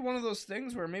 It could be one of those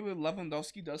things where maybe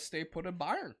Lewandowski does stay put at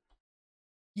Bayern.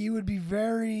 He would be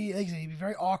very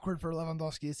awkward for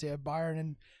Lewandowski to stay at Bayern,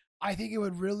 and I think he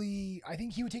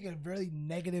would take a really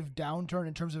negative downturn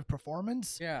in terms of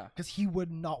performance. Yeah. Because he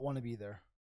would not want to be there.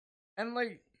 And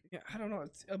I don't know.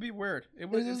 It'll be weird.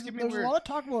 There's a lot of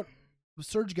talk about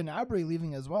Serge Gnabry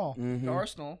leaving as well. To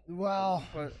Arsenal. Well,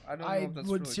 but I don't know if that's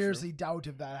would really seriously true. doubt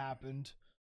if that happened.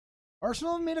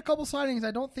 Arsenal have made a couple signings.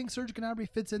 I don't think Serge Gnabry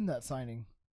fits in that signing.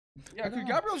 Yeah, because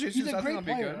Gabriel Jesus, I think,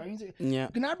 will be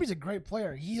good. Gnabry's a great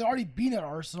player. He's already been at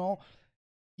Arsenal.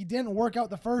 He didn't work out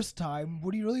the first time.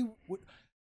 Would he really?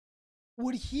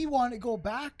 Would he want to go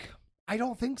back? I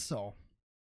don't think so.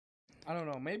 I don't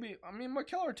know. Maybe. I mean,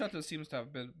 Mikel Arteta seems to have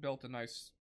built a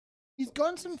nice. He's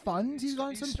gotten some funds. He's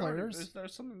gotten some players.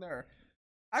 There's something there.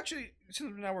 Actually,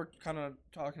 since now we're kind of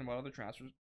talking about other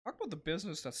transfers, talk about the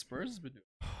business that Spurs has been doing.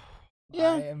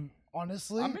 Yeah. I'm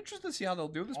interested to see how they'll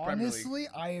do this. Honestly,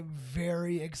 I am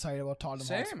very excited about Tottenham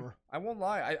Hotspur. I won't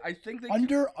lie. I think they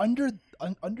under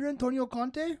Antonio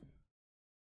Conte.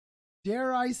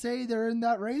 Dare I say they're in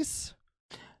that race?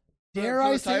 Dare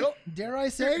I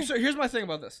say? So here's my thing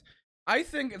about this. I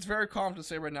think it's very common to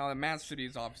say right now that Man City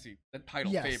is obviously the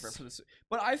title favorite for this.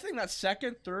 But I think that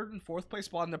second, third, and fourth place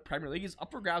spot in the Premier League is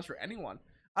up for grabs for anyone.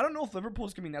 I don't know if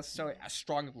Liverpool's going to be necessarily as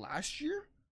strong as last year.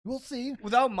 We'll see.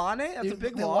 Without Mane, that's a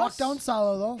big loss. They locked down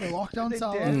Salah, though. They locked down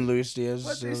Salah. And Luis Diaz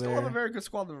but they still have a very good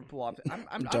squad, Liverpool.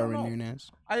 Darwin Núñez.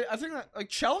 I think that,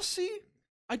 Chelsea,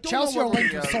 Chelsea are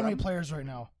linked with so many players right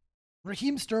now.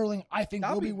 Raheem Sterling, I think,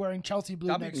 will be wearing Chelsea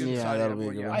blue next year. Yeah, that'll be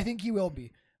good. I think he will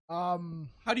be. How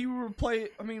do you replay?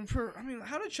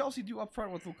 How did Chelsea do up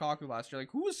front with Lukaku last year?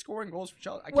 Who was scoring goals for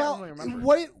Chelsea? I can't really remember.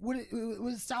 What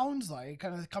it sounds like,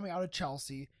 kind of coming out of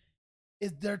Chelsea,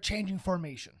 is they're changing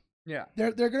formation. Yeah,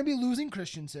 they're going to be losing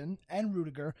Christensen and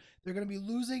Rudiger. They're going to be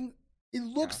losing. It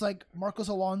looks like Marcos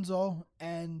Alonso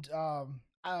and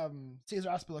Cesar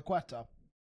Azpilicueta.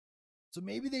 So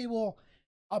maybe they will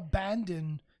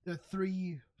abandon the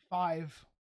 3-5-2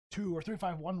 or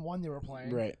 3-5-1-1 they were playing.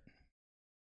 Right.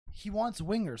 He wants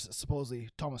wingers, supposedly,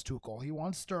 Thomas Tuchel. He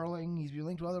wants Sterling. He's been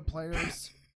linked with other players.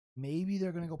 Maybe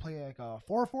they're going to go play like a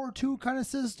 4-4-2 kind of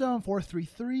system,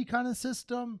 4-3-3 kind of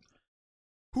system.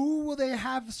 Who will they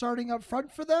have starting up front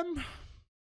for them?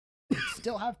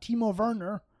 Still have Timo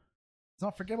Werner. Let's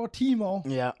not forget about Timo.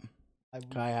 Yeah.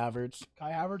 Kai Havertz.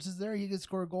 Kai Havertz is there. He can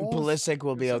score goals. Pulisic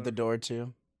will be out the door,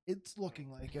 too. It's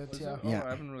looking like it, yeah. Yeah.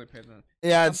 I haven't really paid attention.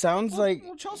 Yeah, it sounds like...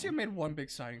 Well, Chelsea have made one big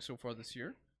signing so far this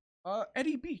year.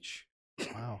 Eddie Beach.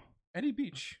 Wow. Eddie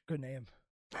Beach. Good name.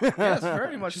 Yes,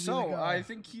 very much so. I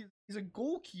think he's a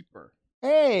goalkeeper.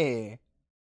 Hey!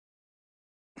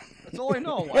 That's all I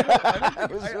know. I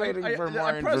was waiting for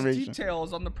more information. I press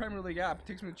details on the Premier League app. It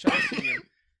takes me to Chelsea. And,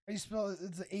 how you spell it?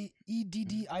 It's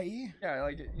Eddie? Yeah,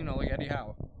 like Eddie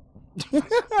Howe.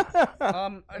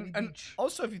 And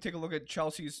also, if you take a look at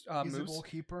Chelsea's he's moves, a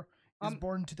goalkeeper. He was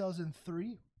born in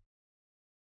 2003.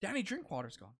 Danny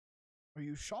Drinkwater's gone. Are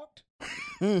you shocked?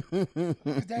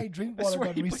 Danny Drinkwater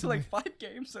got he recently. played like 5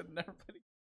 games and never played.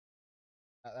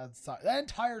 That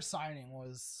entire signing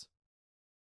was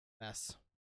a mess.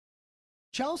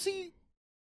 Chelsea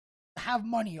have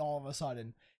money all of a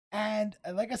sudden. And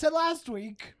like I said last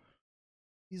week,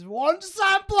 he's wanting to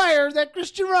sign players that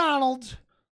Cristiano Ronaldo.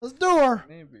 Let's do her.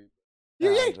 Maybe.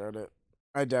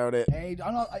 I doubt it. Hey,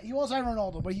 he won't sign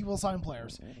Ronaldo, but he will sign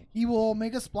players. He will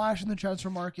make a splash in the transfer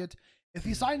market. If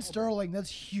he signs Sterling, that's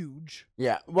huge.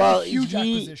 Yeah, well, huge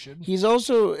acquisition. He's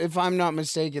also, if I'm not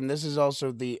mistaken, this is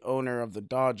also the owner of the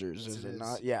Dodgers, is it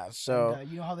not? Yeah, so... And,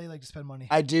 you know how they like to spend money.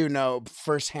 I do know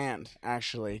firsthand,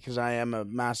 actually, because I am a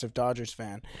massive Dodgers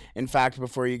fan. In fact,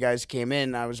 before you guys came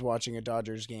in, I was watching a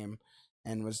Dodgers game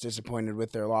and was disappointed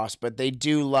with their loss, but they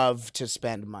do love to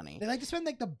spend money. They like to spend,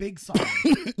 like, the big signing.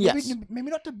 Yes. Maybe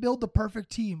not to build the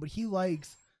perfect team, but he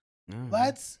likes,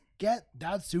 let's get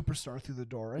that superstar through the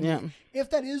door. And if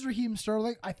that is Raheem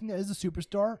Sterling, I think that is a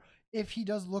superstar. If he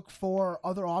does look for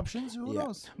other options, who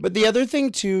knows? But the other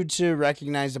thing, too, to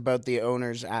recognize about the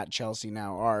owners at Chelsea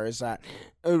now is that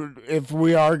if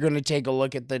we are going to take a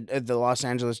look at the Los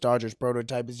Angeles Dodgers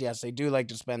prototype, is yes, they do like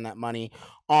to spend that money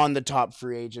on the top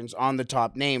free agents, on the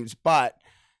top names, but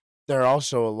there are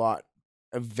also a lot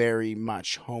of very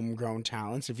much homegrown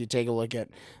talents. If you take a look at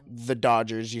the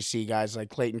Dodgers, you see guys like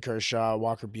Clayton Kershaw,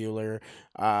 Walker Buehler,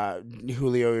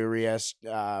 Julio Urias,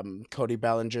 Cody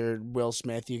Bellinger, Will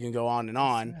Smith. You can go on and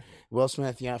on. Will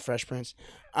Smith, yeah, Fresh Prince.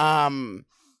 But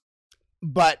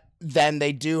then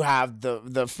they do have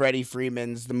the Freddie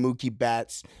Freemans, the Mookie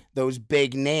Betts, those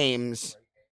big names.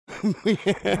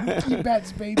 Mookie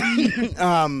Betts, baby.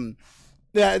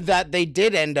 That they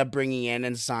did end up bringing in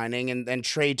and signing, and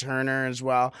Trey Turner as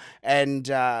well. And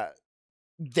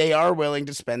they are willing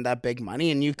to spend that big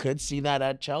money, and you could see that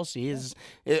at Chelsea.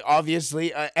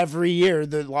 Obviously, every year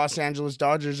the Los Angeles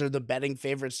Dodgers are the betting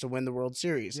favorites to win the World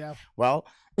Series. Yeah. Well,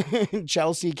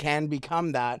 Chelsea can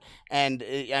become that, and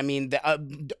I mean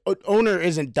the owner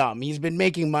isn't dumb. He's been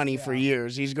making money for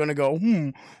years. He's going to go,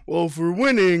 well, if we're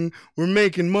winning, we're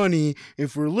making money.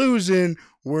 If we're losing,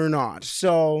 we're not.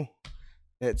 So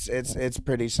it's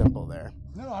pretty simple there.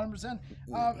 No, 100%.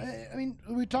 I mean,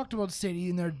 we talked about City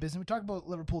and their business. We talked about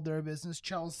Liverpool, their business,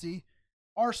 Chelsea,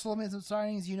 Arsenal made some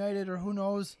signings, United, or who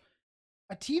knows.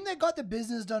 A team that got the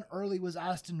business done early was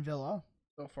Aston Villa.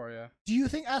 So far, yeah. Do you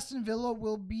think Aston Villa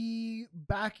will be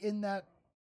back in that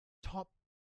top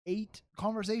 8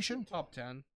 conversation? Top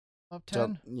 10. Top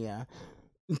 10? Yeah.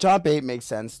 Top 8 makes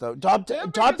sense, though. Top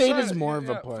 8 is more of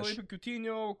a push. Felipe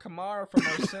Coutinho, Kamara from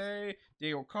Marseille,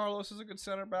 Diego Carlos is a good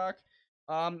center back.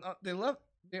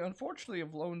 They unfortunately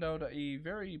have loaned out a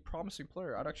very promising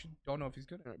player. I actually don't know if he's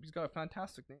good or not. He's got a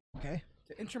fantastic name. Okay.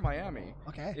 To Inter Miami.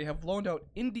 Okay. They have loaned out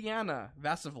Indiana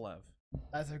Vasivlev.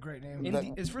 That's a great name.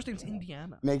 His first name's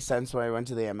Indiana. Makes sense when I went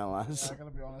to the MLS. Yeah, I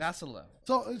gotta be honest. Vasivlev.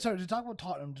 So, sorry, to talk about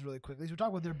Tottenham just really quickly. So we talk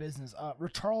about their business.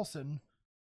 Richarlison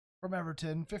from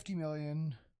Everton, $50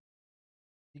 million.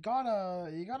 You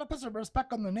gotta put some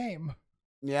respect on the name.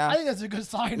 Yeah. I think that's a good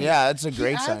signing. Yeah, it's a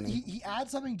great signing. He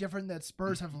adds something different that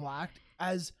Spurs have lacked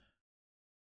as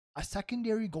a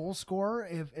secondary goal scorer.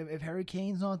 If Harry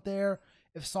Kane's not there,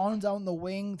 if Son's out in the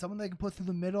wing, someone they can put through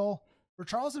the middle.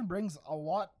 Richarlison brings a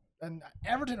lot, and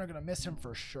Everton are going to miss him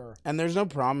for sure. And there's no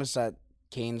promise that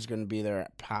Kane's going to be there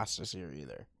past this year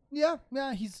either. Yeah,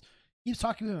 he's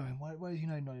talking about him. Why is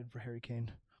United not in for Harry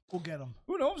Kane? Go get him.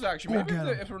 Who knows, actually? Maybe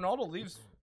if Ronaldo leaves,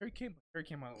 Harry Kane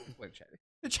might play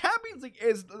the Champions League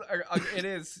is,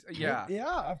 yeah.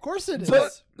 Yeah, of course it is.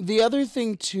 But the other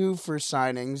thing, too, for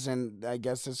signings, and I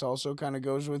guess this also kind of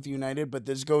goes with United, but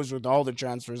this goes with all the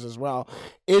transfers as well,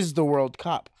 is the World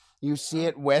Cup. You see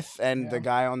it with, and the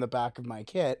guy on the back of my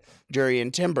kit,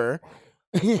 Jurrien Timber.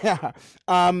 Yeah.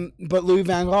 But Louis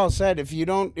van Gaal said, if you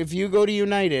go to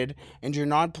United and you're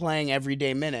not playing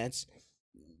everyday minutes,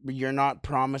 you're not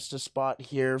promised a spot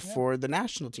here for the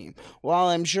national team. Well,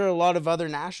 I'm sure a lot of other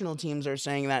national teams are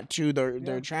saying that to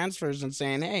their transfers and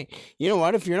saying, hey, you know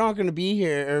what? If you're not going to be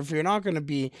here, or if you're not going to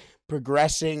be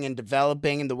progressing and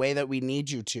developing in the way that we need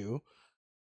you to,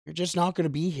 you're just not going to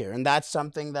be here. And that's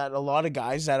something that a lot of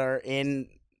guys that are in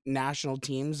national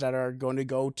teams that are going to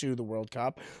go to the World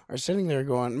Cup are sitting there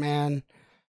going, man,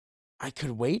 I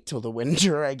could wait till the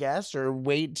winter, I guess, or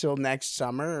wait till next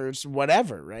summer or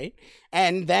whatever, right?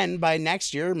 And then by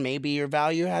next year, maybe your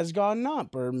value has gone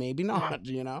up, or maybe not,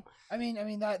 you know? I mean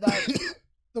that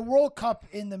the World Cup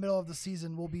in the middle of the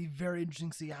season will be very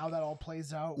interesting to see how that all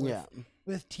plays out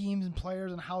with teams and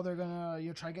players and how they're going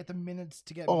to try to get the minutes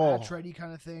to get match ready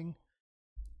kind of thing.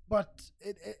 But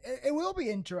it will be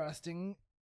interesting.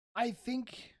 I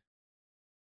think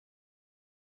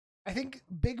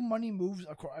big money moves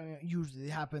usually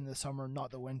happen this summer,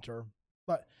 not the winter.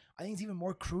 But I think it's even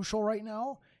more crucial right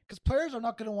now because players are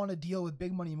not going to want to deal with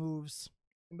big money moves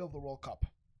in the middle of the World Cup.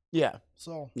 Yeah.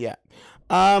 So yeah.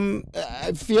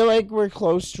 I feel like we're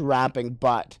close to wrapping,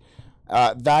 but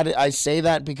that I say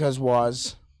that because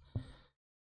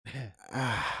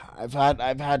I've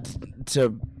had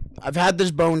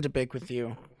this bone to pick with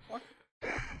you.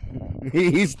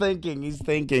 He's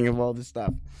thinking of all this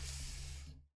stuff.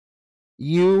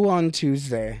 You on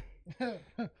Tuesday,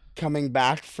 coming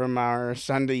back from our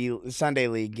Sunday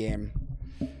league game,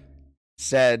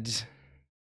 said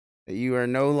that you are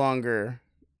no longer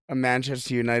a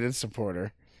Manchester United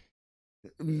supporter.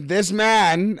 This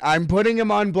man, I'm putting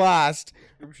him on blast,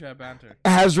 Group chat banter.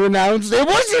 has renounced. It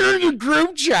wasn't in a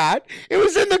group chat. It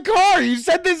was in the car. You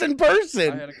said this in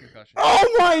person. I had a concussion.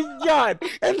 Oh my God.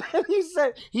 And then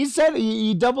he said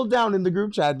he doubled down in the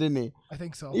group chat, didn't he? I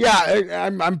think so. Yeah,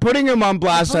 I'm putting him on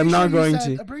blast. I'm not going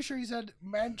to. I'm pretty sure he said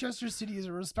Manchester City is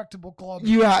a respectable club.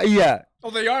 Yeah. Oh,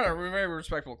 they are a very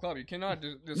respectable club. You cannot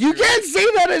You can't say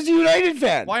that as a United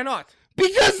fan. Why not?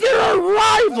 Because there are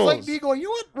rivals. It's like me going, you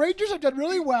know what? Rangers have done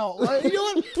really well. You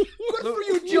know what? Good for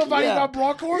you, Giovanni Van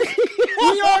Bronckhorst.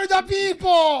 We are the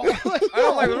people. I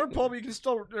don't like Liverpool, but you can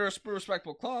still they're a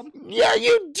respectable club. Yeah,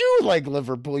 you do like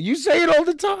Liverpool. You say it all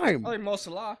the time. I like Mo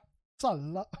Salah.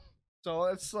 Salah. So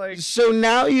it's like. So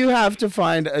now you have to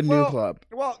find a new club.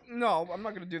 Well, no, I'm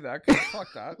not gonna do that. 'Cause fuck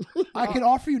that. I can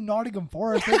offer you Nottingham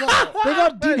Forest. They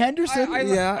got Dean Henderson.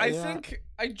 I think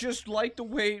I just like the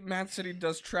way Man City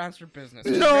does transfer business.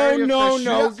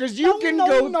 No, because you can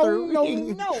go through.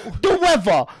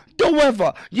 The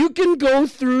weather. You can go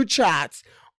through chats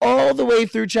all the way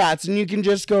through chats, and you can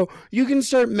just go, you can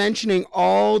start mentioning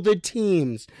all the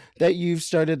teams that you've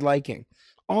started liking.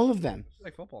 All of them. It's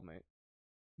like football, mate.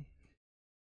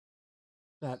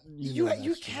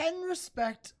 You can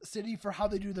respect City for how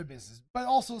they do their business, but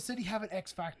also City have an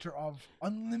X factor of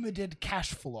unlimited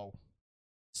cash flow.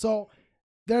 So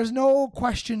there's no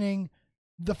questioning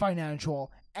the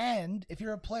financial. And if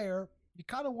you're a player, you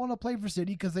kind of want to play for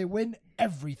City because they win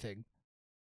everything.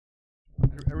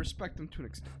 I respect them to an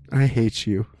extent. I hate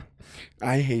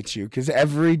you because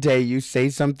every day you say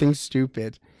something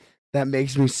stupid that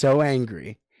makes me so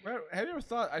angry. Have you ever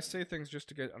thought I say things just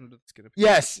to get under the skin of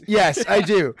people? Yes, I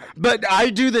do. But I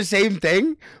do the same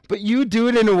thing, but you do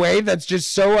it in a way that's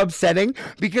just so upsetting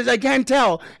because I can't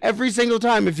tell every single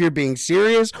time if you're being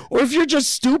serious or if you're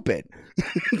just stupid.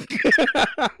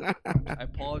 I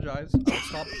apologize. I'll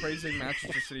stop praising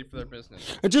Manchester City for their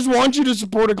business. I just want you to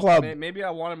support a club. Maybe I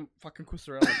want him fucking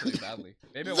Cucurella pretty badly.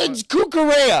 It's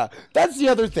Cucurella. That's the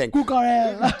other thing.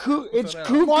 Cucurella. It's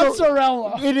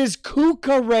Mozzarella. It is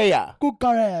Cucurella.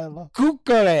 Cucurella.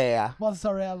 Cucurella.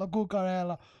 Mozzarella.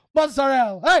 Cucurella.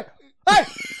 Mozzarella. Hey! Hey!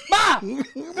 Ma!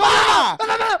 Ma!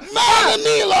 Ma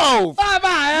Danilo!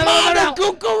 Ma the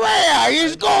Cucurella!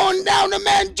 He's going down to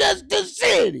Manchester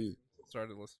City!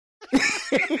 Started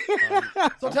listening.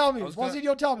 So tell me,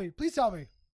 Wazito, tell me. Please tell me.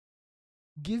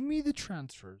 Give me the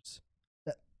transfers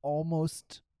that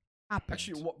almost happened.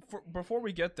 Actually, before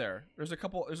we get there, there's a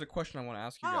question I want to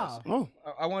ask you guys. Oh.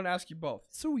 I want to ask you both.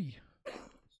 Sweet.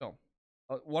 So,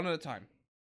 one at a time.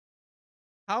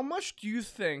 How much do you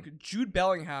think Jude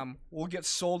Bellingham will get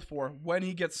sold for when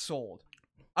he gets sold?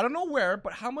 I don't know where,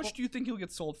 but how much do you think he'll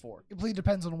get sold for? It completely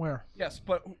depends on where. Yes,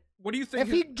 but what do you think?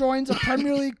 If he joins a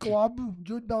Premier League club,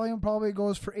 Jude Bellingham probably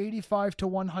goes for 85 to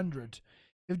 100.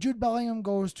 If Jude Bellingham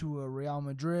goes to a Real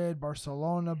Madrid,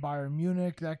 Barcelona, Bayern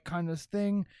Munich, that kind of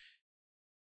thing,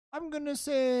 I'm going to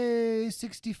say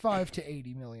 65 to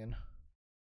 80 million.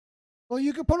 Well,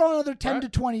 you could put on another 10 to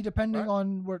 20 depending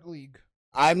on what league.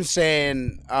 I'm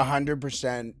saying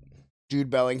 100% Jude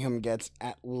Bellingham gets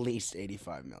at least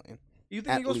 85 million. You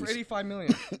think he goes for 85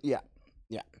 million? Yeah.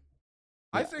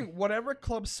 I think whatever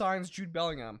club signs Jude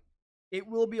Bellingham, it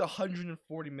will be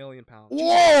 140 million pounds.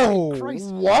 Whoa!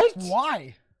 Christ. What?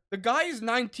 Why? The guy is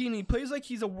 19. He plays like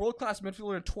he's a world-class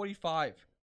midfielder at 25.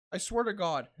 I swear to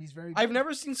God. He's very good. I've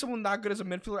never seen someone that good as a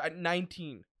midfielder at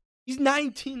 19. He's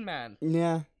 19, man.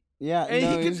 Yeah.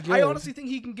 And he's good. I honestly think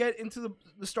he can get into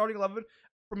the starting 11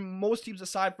 from most teams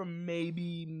aside from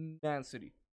maybe Man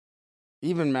City.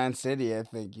 Even Man City, I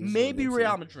think. Maybe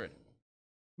Real Madrid.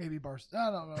 Maybe Barca.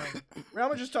 I don't know. Real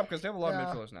Madrid's tough because they have a lot of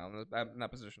midfielders now in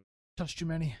that position. Touched too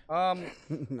many.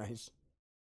 Nice.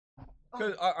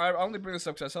 Cause I only bring this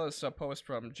up because I saw this post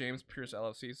from James Pierce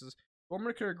LFC. He says,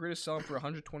 Dortmund could agree to sell him for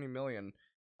 120 million.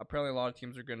 Apparently, a lot of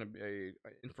teams are going to be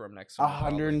in for him next summer.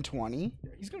 120? Yeah,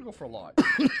 he's going to go for a lot.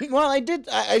 Well,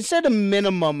 I said a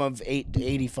minimum of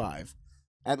 85.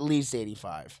 At least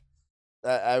 85.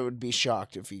 I would be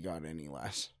shocked if he got any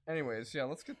less. Anyways, yeah,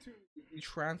 let's get to the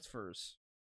transfers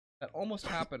that almost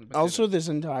happened. But also, this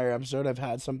entire episode, I've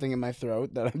had something in my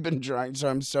throat that I've been trying, so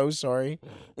I'm so sorry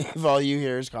if all you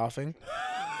hear is coughing.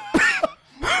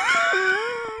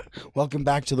 Welcome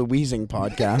back to the Wheezing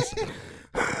Podcast.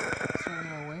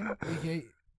 A.K.A.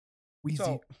 Wheezy.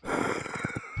 So,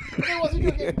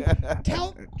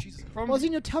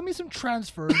 Wazinho, tell me some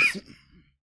transfers.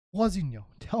 Wazinho,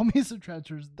 tell me some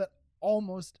transfers that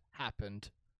almost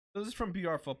happened. this is from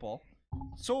BR Football.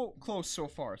 So close so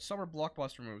far. Summer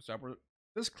blockbuster moves that were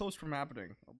this close from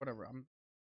happening. Or whatever.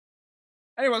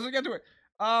 Anyways, let's get to it.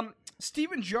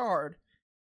 Steven Gerrard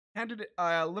handed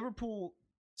Liverpool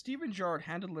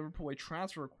a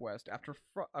transfer request after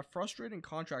frustrating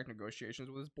contract negotiations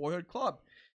with his boyhood club.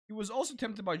 He was also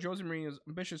tempted by Jose Mourinho's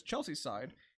ambitious Chelsea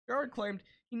side. Gerrard claimed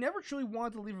he never truly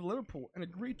wanted to leave Liverpool and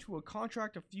agreed to a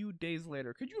contract a few days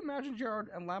later. Could you imagine Gerrard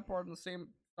and Lampard on the same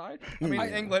side? I mean,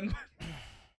 England.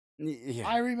 Yeah.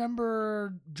 I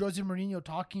remember Jose Mourinho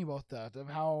talking about that, of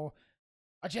how,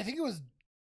 actually I think it was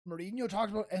Mourinho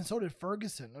talked about, and so did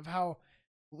Ferguson, of how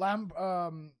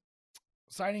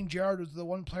signing Gerrard was the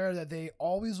one player that they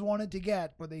always wanted to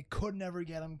get, but they could never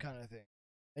get him, kind of thing.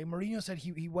 Like Mourinho said,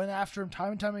 he went after him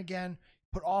time and time again,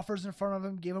 put offers in front of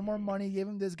him, gave him more money, gave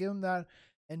him this, gave him that,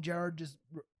 and Gerrard just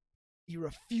he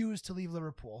refused to leave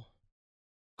Liverpool.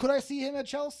 Could I see him at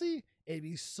Chelsea? It'd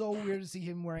be so weird to see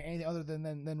him wearing anything other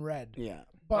than red. Yeah.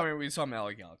 But I mean, we saw him in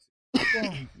LA Galaxy.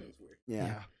 well,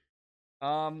 Yeah.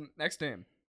 Next name.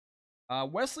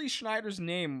 Wesley Sneijder's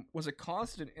name was a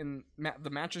constant in the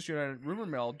Manchester United rumor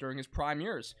mill during his prime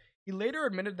years. He later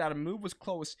admitted that a move was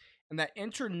close and that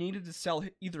Inter needed to sell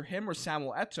either him or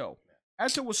Samuel Eto'o.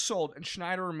 Eto'o was sold, and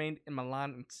Schneider remained in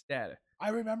Milan instead. I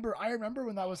remember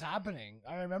when that was happening.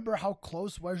 I remember how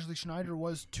close Wesley Schneider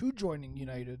was to joining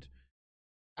United.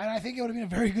 And I think it would have been a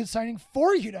very good signing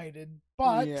for United.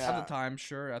 But at the time,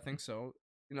 sure, I think so.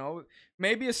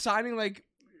 Maybe a signing like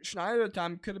Schneider at the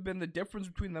time could have been the difference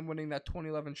between them winning that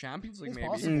 2011 Champions League,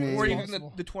 or even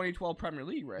the 2012 Premier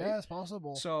League, right? Yeah, it's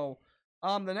possible. So,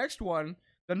 the next one,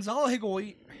 Gonzalo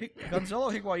Higuain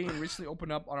recently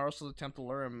opened up on Arsenal's attempt to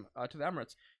lure him to the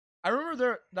Emirates. I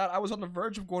remember that I was on the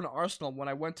verge of going to Arsenal when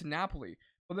I went to Napoli,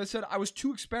 but they said I was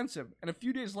too expensive, and a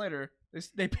few days later,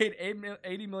 they paid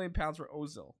 £80 million for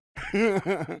Ozil.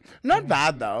 Not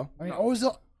bad, though. I mean,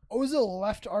 Ozil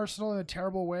left Arsenal in a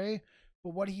terrible way,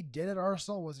 but what he did at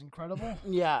Arsenal was incredible.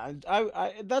 Yeah,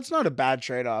 I that's not a bad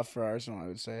trade-off for Arsenal, I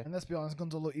would say. And let's be honest,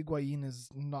 Gonzalo Higuain is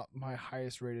not my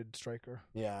highest-rated striker.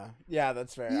 Yeah,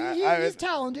 that's fair. He's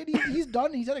talented. He's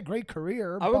had a great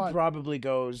career. I would probably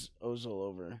go Ozil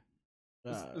over.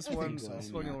 This one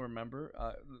you'll remember.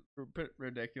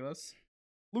 Ridiculous.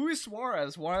 Luis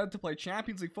Suarez wanted to play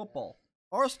Champions League football.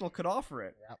 Arsenal could offer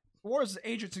it. Yep. Suarez's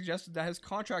agent suggested that his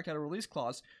contract had a release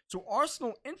clause, so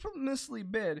Arsenal infamously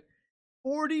bid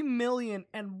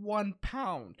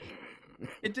 £40,001.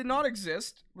 It did not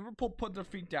exist. Liverpool put their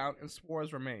feet down, and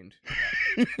Suarez remained.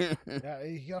 Yeah,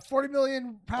 he got £40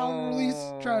 million release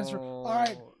transfer. All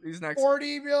right, these next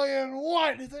 $40 million.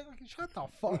 What? It's like, shut the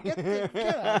fuck. Get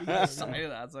out of here. Side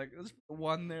of that. It's like there's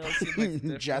one there. Let's see if it's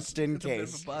different. Just in it's case. A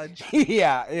bit of a budge.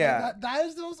 Yeah. That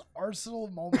is the most Arsenal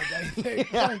moment, I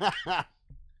think. I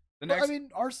mean,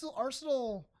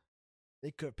 Arsenal. They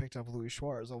could have picked up Luis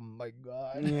Suarez. Oh my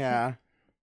god. Yeah.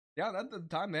 Yeah, at the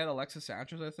time they had Alexis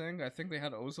Sanchez, I think. I think they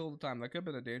had Ozil at the time. That could have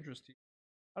been a dangerous team.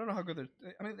 I don't know how good they're...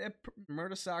 I mean, they had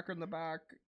Mertesacker in the back.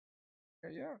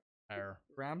 Yeah. Pair.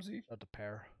 Ramsey. Not the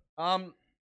pair. The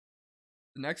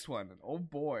next one. Oh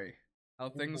boy. How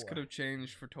things could have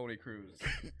changed for Toni Kroos.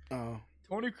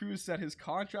 Toni Kroos said his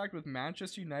contract with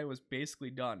Manchester United was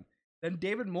basically done. Then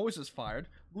David Moyes was fired,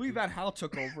 Louis van Gaal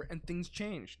took over, and things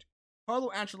changed.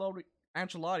 Carlo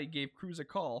Ancelotti gave Kroos a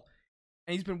call,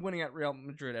 and he's been winning at Real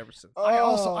Madrid ever since. I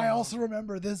also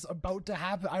remember this about to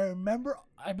happen. I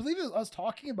believe it was us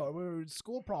talking about it. We were in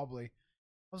school probably.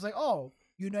 I was like, oh,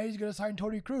 United's going to sign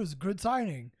Toni Kroos. Good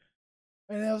signing.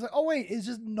 And I was like, oh, wait, it's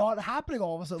just not happening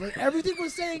all of a sudden. Like, everything we're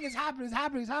saying is happening. I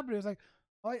was like,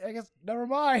 oh, I guess, never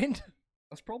mind.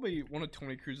 That's probably one of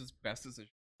Toni Kroos' best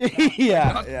decisions.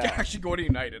 yeah. Actually going to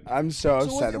United. I'm so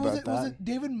upset about that. Was it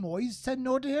David Moyes said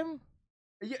no to him?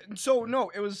 Yeah, so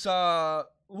no, it was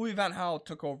Louis van Gaal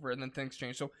took over and then things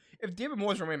changed. So if David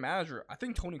Moyes remained manager, I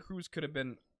think Toni Kroos could have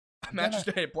been a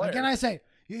Manchester United player. Again, I say,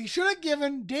 you should have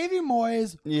given Davy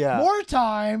Moyes more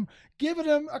time, given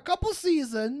him a couple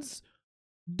seasons.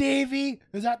 Davy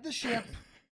is at the ship.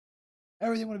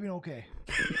 Everything would have been okay.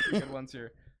 Good ones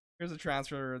here. Here's a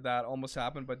transfer that almost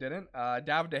happened but didn't.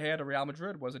 David De Gea to Real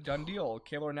Madrid was a done deal.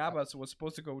 Keylor Navas was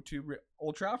supposed to go to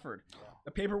Old Trafford.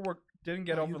 The paperwork didn't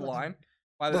get over the line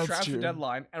by the transfer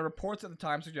deadline, and reports at the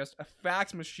time suggest a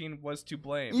fax machine was to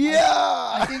blame. Yeah,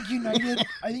 I think United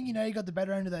got the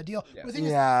better end of that deal. Yeah. But the thing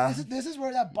is, this is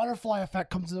where that butterfly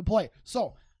effect comes into play.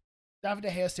 So, David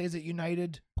De Gea stays at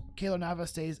United. Keylor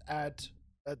Navas stays at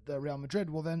the Real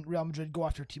Madrid. Well, then Real Madrid go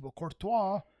after Thibaut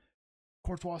Courtois.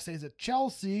 Courtois stays at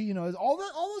Chelsea. You know, all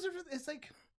those different. It's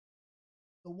like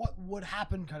the what would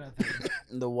happen kind of thing.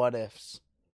 The what ifs.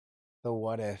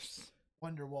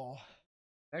 Wonderwall.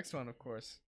 Next one, of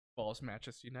course, involves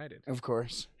Manchester United. Of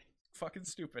course. Fucking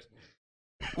stupid.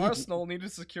 Arsenal needed to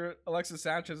secure Alexis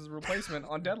Sanchez's replacement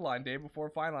on deadline day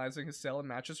before finalizing his sale in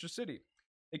Manchester City.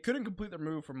 They couldn't complete their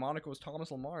move for Monaco's Thomas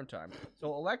Lemar in time,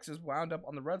 so Alexis wound up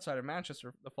on the red side of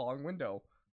Manchester the following window.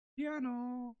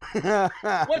 Piano.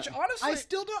 Which, honestly... I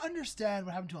still don't understand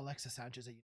what happened to Alexis Sanchez.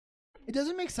 It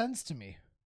doesn't make sense to me.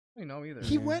 I don't know either.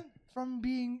 He went from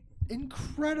being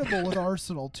incredible with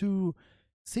Arsenal to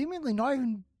seemingly not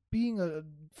even being a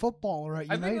footballer at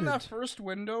United. I think in that first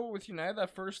window with United,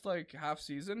 that first half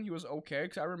season, he was okay.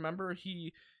 Because I remember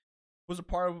he was a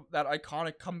part of that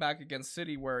iconic comeback against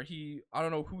City where I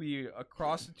don't know who he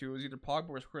crossed it to. It was either Pogba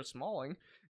or Chris Smalling.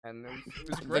 And it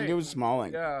was great. I think it was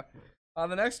Smalling. Yeah.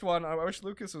 The next one, I wish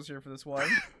Lucas was here for this one.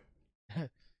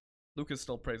 Lucas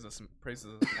still praises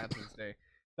Anthony's day.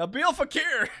 Nabil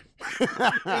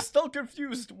Fekir is still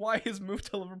confused why his move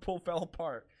to Liverpool fell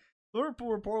apart.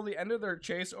 Liverpool reportedly ended their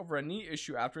chase over a knee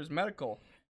issue after his medical.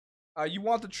 You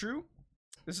want the truth?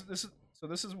 This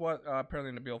is what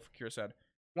apparently Nabil Fekir said.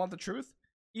 You want the truth?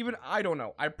 Even I don't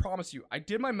know. I promise you. I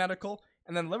did my medical,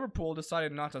 and then Liverpool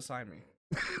decided not to sign me.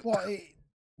 Well,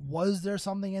 was there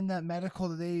something in that medical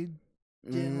that they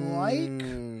didn't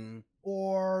like?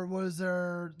 Or was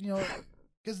there,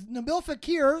 because Nabil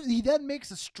Fekir, he then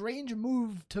makes a strange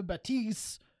move to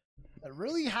Betis that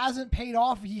really hasn't paid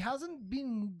off. He hasn't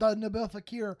been the Nabil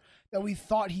Fekir that we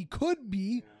thought he could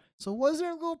be. So was there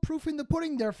a little proof in the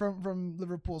pudding there from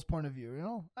Liverpool's point of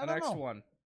view? I don't know. Next one,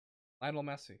 Lionel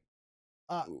Messi.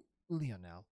 Lionel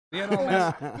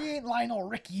Messi. He ain't Lionel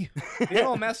Ricky.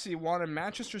 Lionel Messi wanted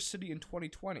Manchester City in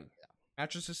 2020.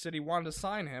 Manchester City wanted to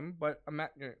sign him, but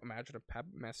imagine a Pep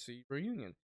Messi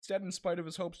reunion. Instead, in spite of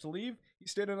his hopes to leave, he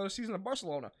stayed another season at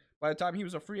Barcelona. By the time he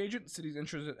was a free agent, City's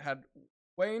interest had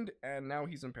waned, and now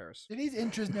he's in Paris. City's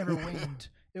interest never waned.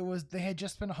 They had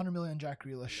just spent 100 million on Jack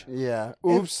Grealish. Yeah.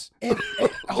 Oops.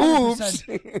 Oops.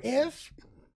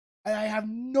 And I have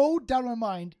no doubt in my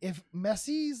mind, if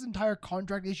Messi's entire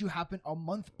contract issue happened a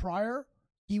month prior,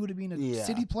 he would have been a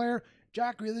City player.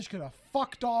 Jack Grealish could have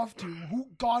fucked off to who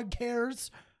God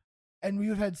cares, and we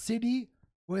would have had City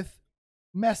with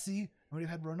Messi, and we'd have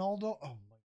had Ronaldo.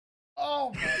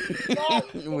 Oh my God!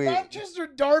 The Manchester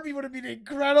derby would have been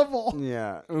incredible.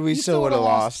 Yeah, we still would have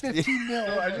lost. 15 mil.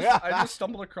 So I just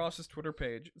stumbled across this Twitter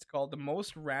page. It's called the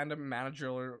most random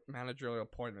managerial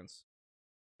appointments.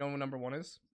 You know what number 1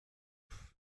 is?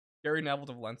 Gary Neville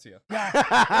to Valencia.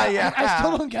 Yeah. I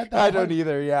still don't get that. I don't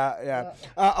either. Yeah.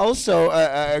 Also,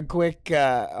 a quick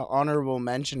honorable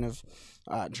mention of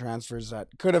transfers that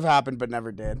could have happened but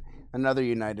never did. Another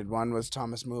United one was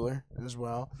Thomas Muller as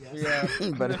well. Yes.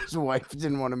 Yeah. But his wife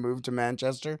didn't want to move to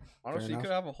Manchester. Honestly, you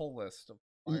could have a whole list of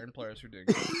Bayern players who didn't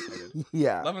get scouted.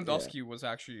 Yeah. Lewandowski was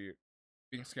actually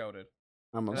being scouted.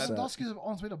 Lewandowski was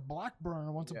on his way to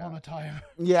Blackburn once upon a time.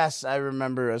 Yes, I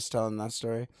remember us telling that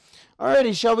story.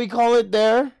 Alrighty, shall we call it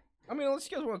there? I mean,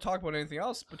 unless you guys want to talk about anything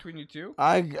else between you two.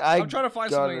 I'm trying to find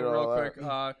something real quick.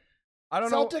 I don't know.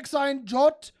 Celtic signed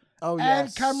Jot and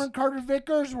yes. Cameron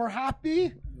Carter-Vickers. We're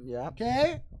happy. Yeah.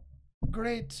 Okay.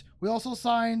 Great. We also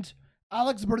signed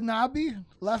Alex Bernabe,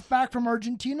 left back from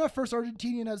Argentina, first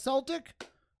Argentinian at Celtic.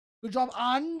 Good job,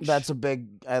 Ange. That's a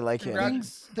big. I like it.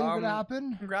 Things could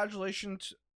happen. Congratulations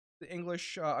to the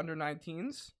English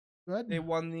under-19s. Good. They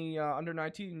won the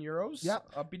under-19 Euros.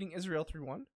 Yep. Beating Israel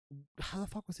 3-1. How the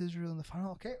fuck was Israel in the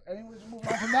final? Okay. Anyways, moving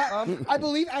on from that. I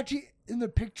believe actually in the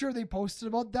picture they posted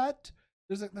about that,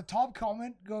 there's the top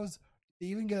comment goes, "Did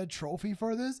they even get a trophy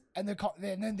for this?" And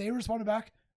then they responded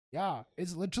back, "Yeah,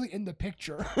 it's literally in the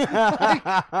picture."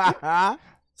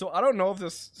 So I don't know if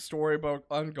this story about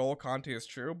N'Golo Kante is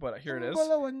true, but here it is.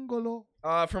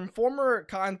 From former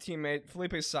Khan teammate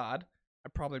Felipe Saad. I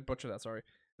probably butchered that, sorry.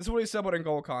 This is what he said about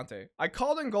N'Golo Kante. "I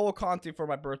called N'Golo Kante for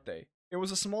my birthday. It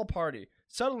was a small party.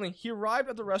 Suddenly, he arrived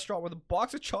at the restaurant with a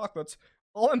box of chocolates.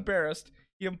 All embarrassed,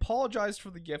 he apologized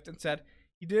for the gift and said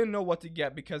he didn't know what to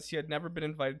get because he had never been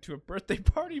invited to a birthday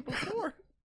party before."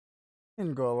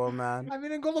 N'Golo, man. I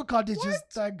mean, N'Golo Kante is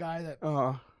just that guy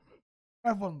that...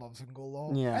 Everyone loves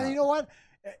N'Golo. Yeah. And you know what?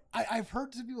 I've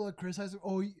heard some people that criticize him.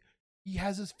 Oh, he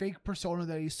has this fake persona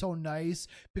that he's so nice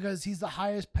because he's the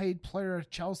highest paid player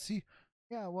at Chelsea.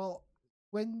 Yeah, well,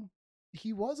 when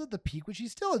he was at the peak, which he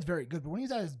still is very good, but when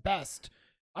he's at his best,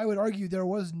 I would argue there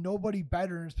was nobody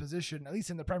better in his position, at least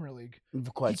in the Premier League.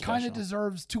 Quite he kind of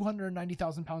deserves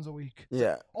 £290,000 a week.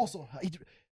 Yeah. Also,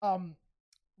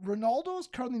 Ronaldo is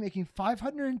currently making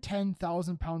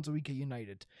 £510,000 a week at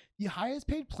United. The highest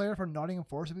paid player for Nottingham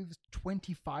Forest, I believe, is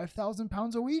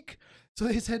 £25,000 a week. So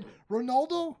they said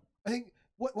Ronaldo, I think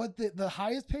what the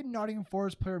highest paid Nottingham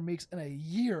Forest player makes in a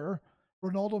year,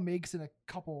 Ronaldo makes in a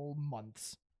couple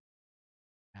months.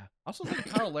 Yeah. I also think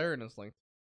Kyle Larin is linked.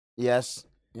 Yes.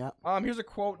 Yeah. Here's a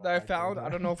quote that I found. I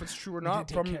don't know if it's true or not.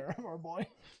 Take care of our boy.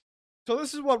 So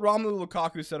this is what Romelu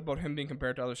Lukaku said about him being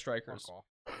compared to other strikers.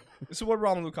 This is what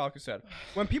Romelu Lukaku said.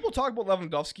 "When people talk about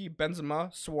Lewandowski,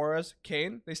 Benzema, Suarez,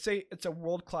 Kane, they say it's a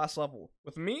world-class level.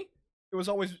 With me, it was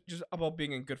always just about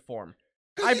being in good form.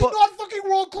 Because he's not fucking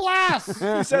world-class!"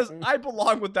 He says, "I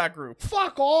belong with that group."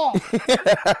 Fuck off!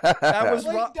 That was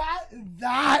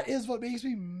that is what makes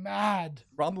me mad.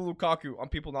 Romelu Lukaku on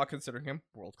people not considering him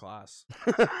world-class.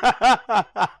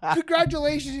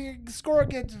 Congratulations, you score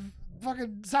against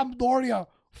fucking Sampdoria.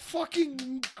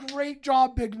 Fucking great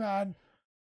job, big man.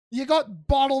 You got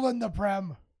bottled in the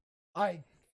Prem.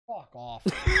 Fuck off.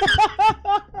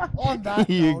 On that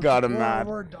You note, got him, man.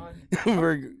 We're done.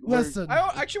 Listen.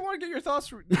 I actually want to get your thoughts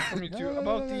from you two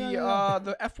about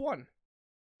the F1.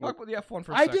 Talk about the F1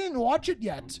 for a I second. didn't watch it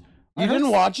yet. You didn't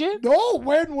watch it? No,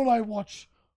 when will I watch?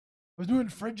 I was doing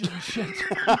fridges and shit.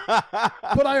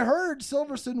 But I heard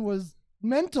Silverstone was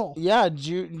mental. Yeah, did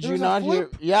you not hear?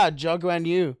 Yeah, Jug and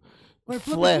you.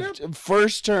 Flipped.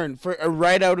 First turn for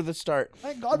right out of the start.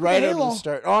 Thank God right for out of the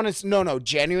start. Honest, no,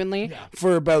 genuinely,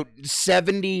 for about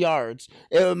 70 yards.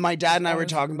 My dad and I were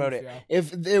talking about it.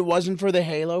 If it wasn't for the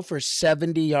halo, for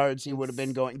 70 yards, he would have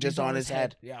been going just on his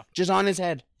head. Yeah. Just on his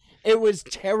head. It was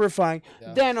terrifying.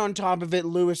 Yeah. Then on top of it,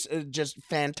 Lewis just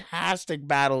fantastic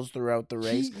battles throughout the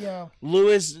race.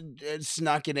 Lewis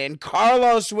snuck it in.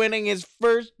 Carlos winning his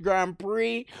first Grand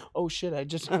Prix. Oh shit! I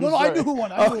knew who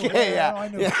won. I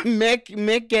knew.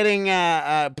 Mick getting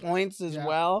points as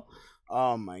well.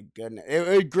 Oh my goodness! It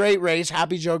was a great race.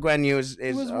 Happy Joe Guan Yu is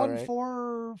it was 1-4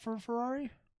 for Ferrari.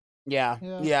 Yeah.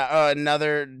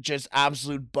 Another just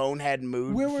absolute bonehead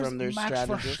move from their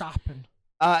strategy.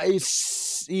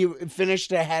 He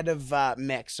finished ahead of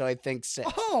Mick, so I think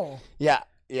 6. Oh. Yeah.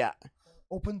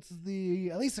 Opens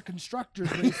at least the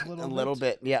constructors race a little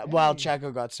bit. Yeah. Hey. Well,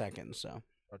 Checo got second, so.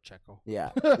 Oh, Checo. Yeah.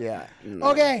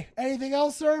 No. Okay. Anything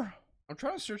else, sir? I'm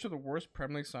trying to search for the worst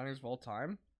Premier League signings of all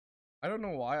time. I don't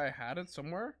know why I had it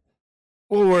somewhere.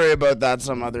 We'll worry about that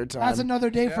some other time. That's another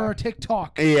day for our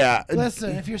TikTok. Yeah.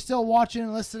 Listen, if you're still watching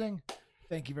and listening,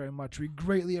 thank you very much. We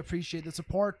greatly appreciate the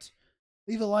support.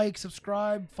 Leave a like,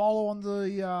 subscribe, follow on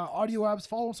the audio apps,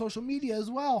 follow on social media as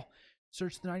well.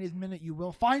 Search the 90th Minute. You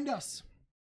will find us.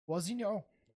 Wazinho,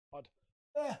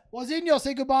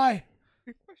 say goodbye.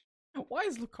 Why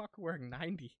is Lukaku wearing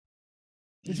 90?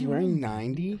 Is he wearing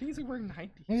 90? I think he's wearing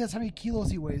 90. Maybe that's how many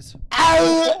kilos he weighs.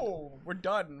 Oh, we're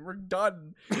done.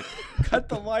 Cut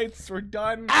the lights. We're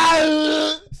done.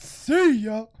 See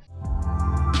ya.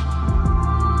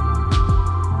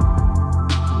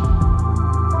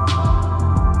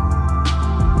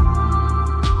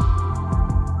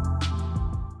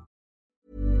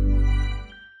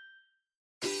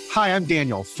 Hi, I'm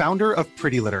Daniel, founder of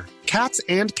Pretty Litter. Cats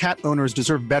and cat owners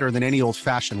deserve better than any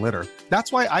old-fashioned litter.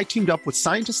 That's why I teamed up with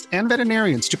scientists and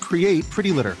veterinarians to create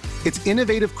Pretty Litter. Its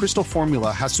innovative crystal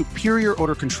formula has superior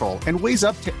odor control and weighs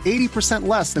up to 80%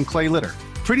 less than clay litter.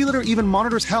 Pretty Litter even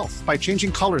monitors health by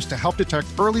changing colors to help detect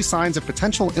early signs of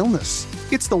potential illness.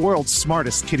 It's the world's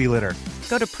smartest kitty litter.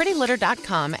 Go to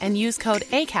prettylitter.com and use code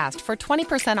ACAST for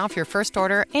 20% off your first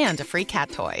order and a free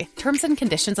cat toy. Terms and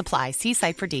conditions apply. See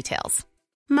site for details.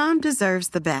 Mom deserves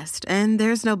the best, and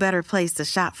there's no better place to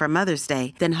shop for Mother's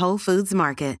Day than Whole Foods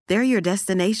Market. They're your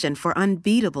destination for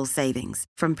unbeatable savings,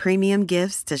 from premium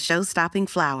gifts to show-stopping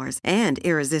flowers and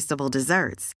irresistible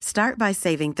desserts. Start by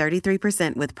saving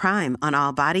 33% with Prime on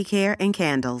all body care and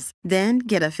candles. Then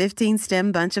get a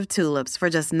 15-stem bunch of tulips for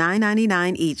just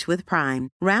 $9.99 each with Prime.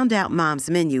 Round out Mom's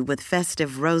menu with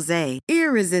festive rosé,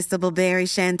 irresistible berry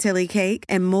chantilly cake,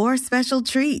 and more special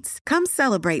treats. Come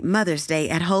celebrate Mother's Day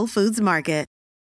at Whole Foods Market.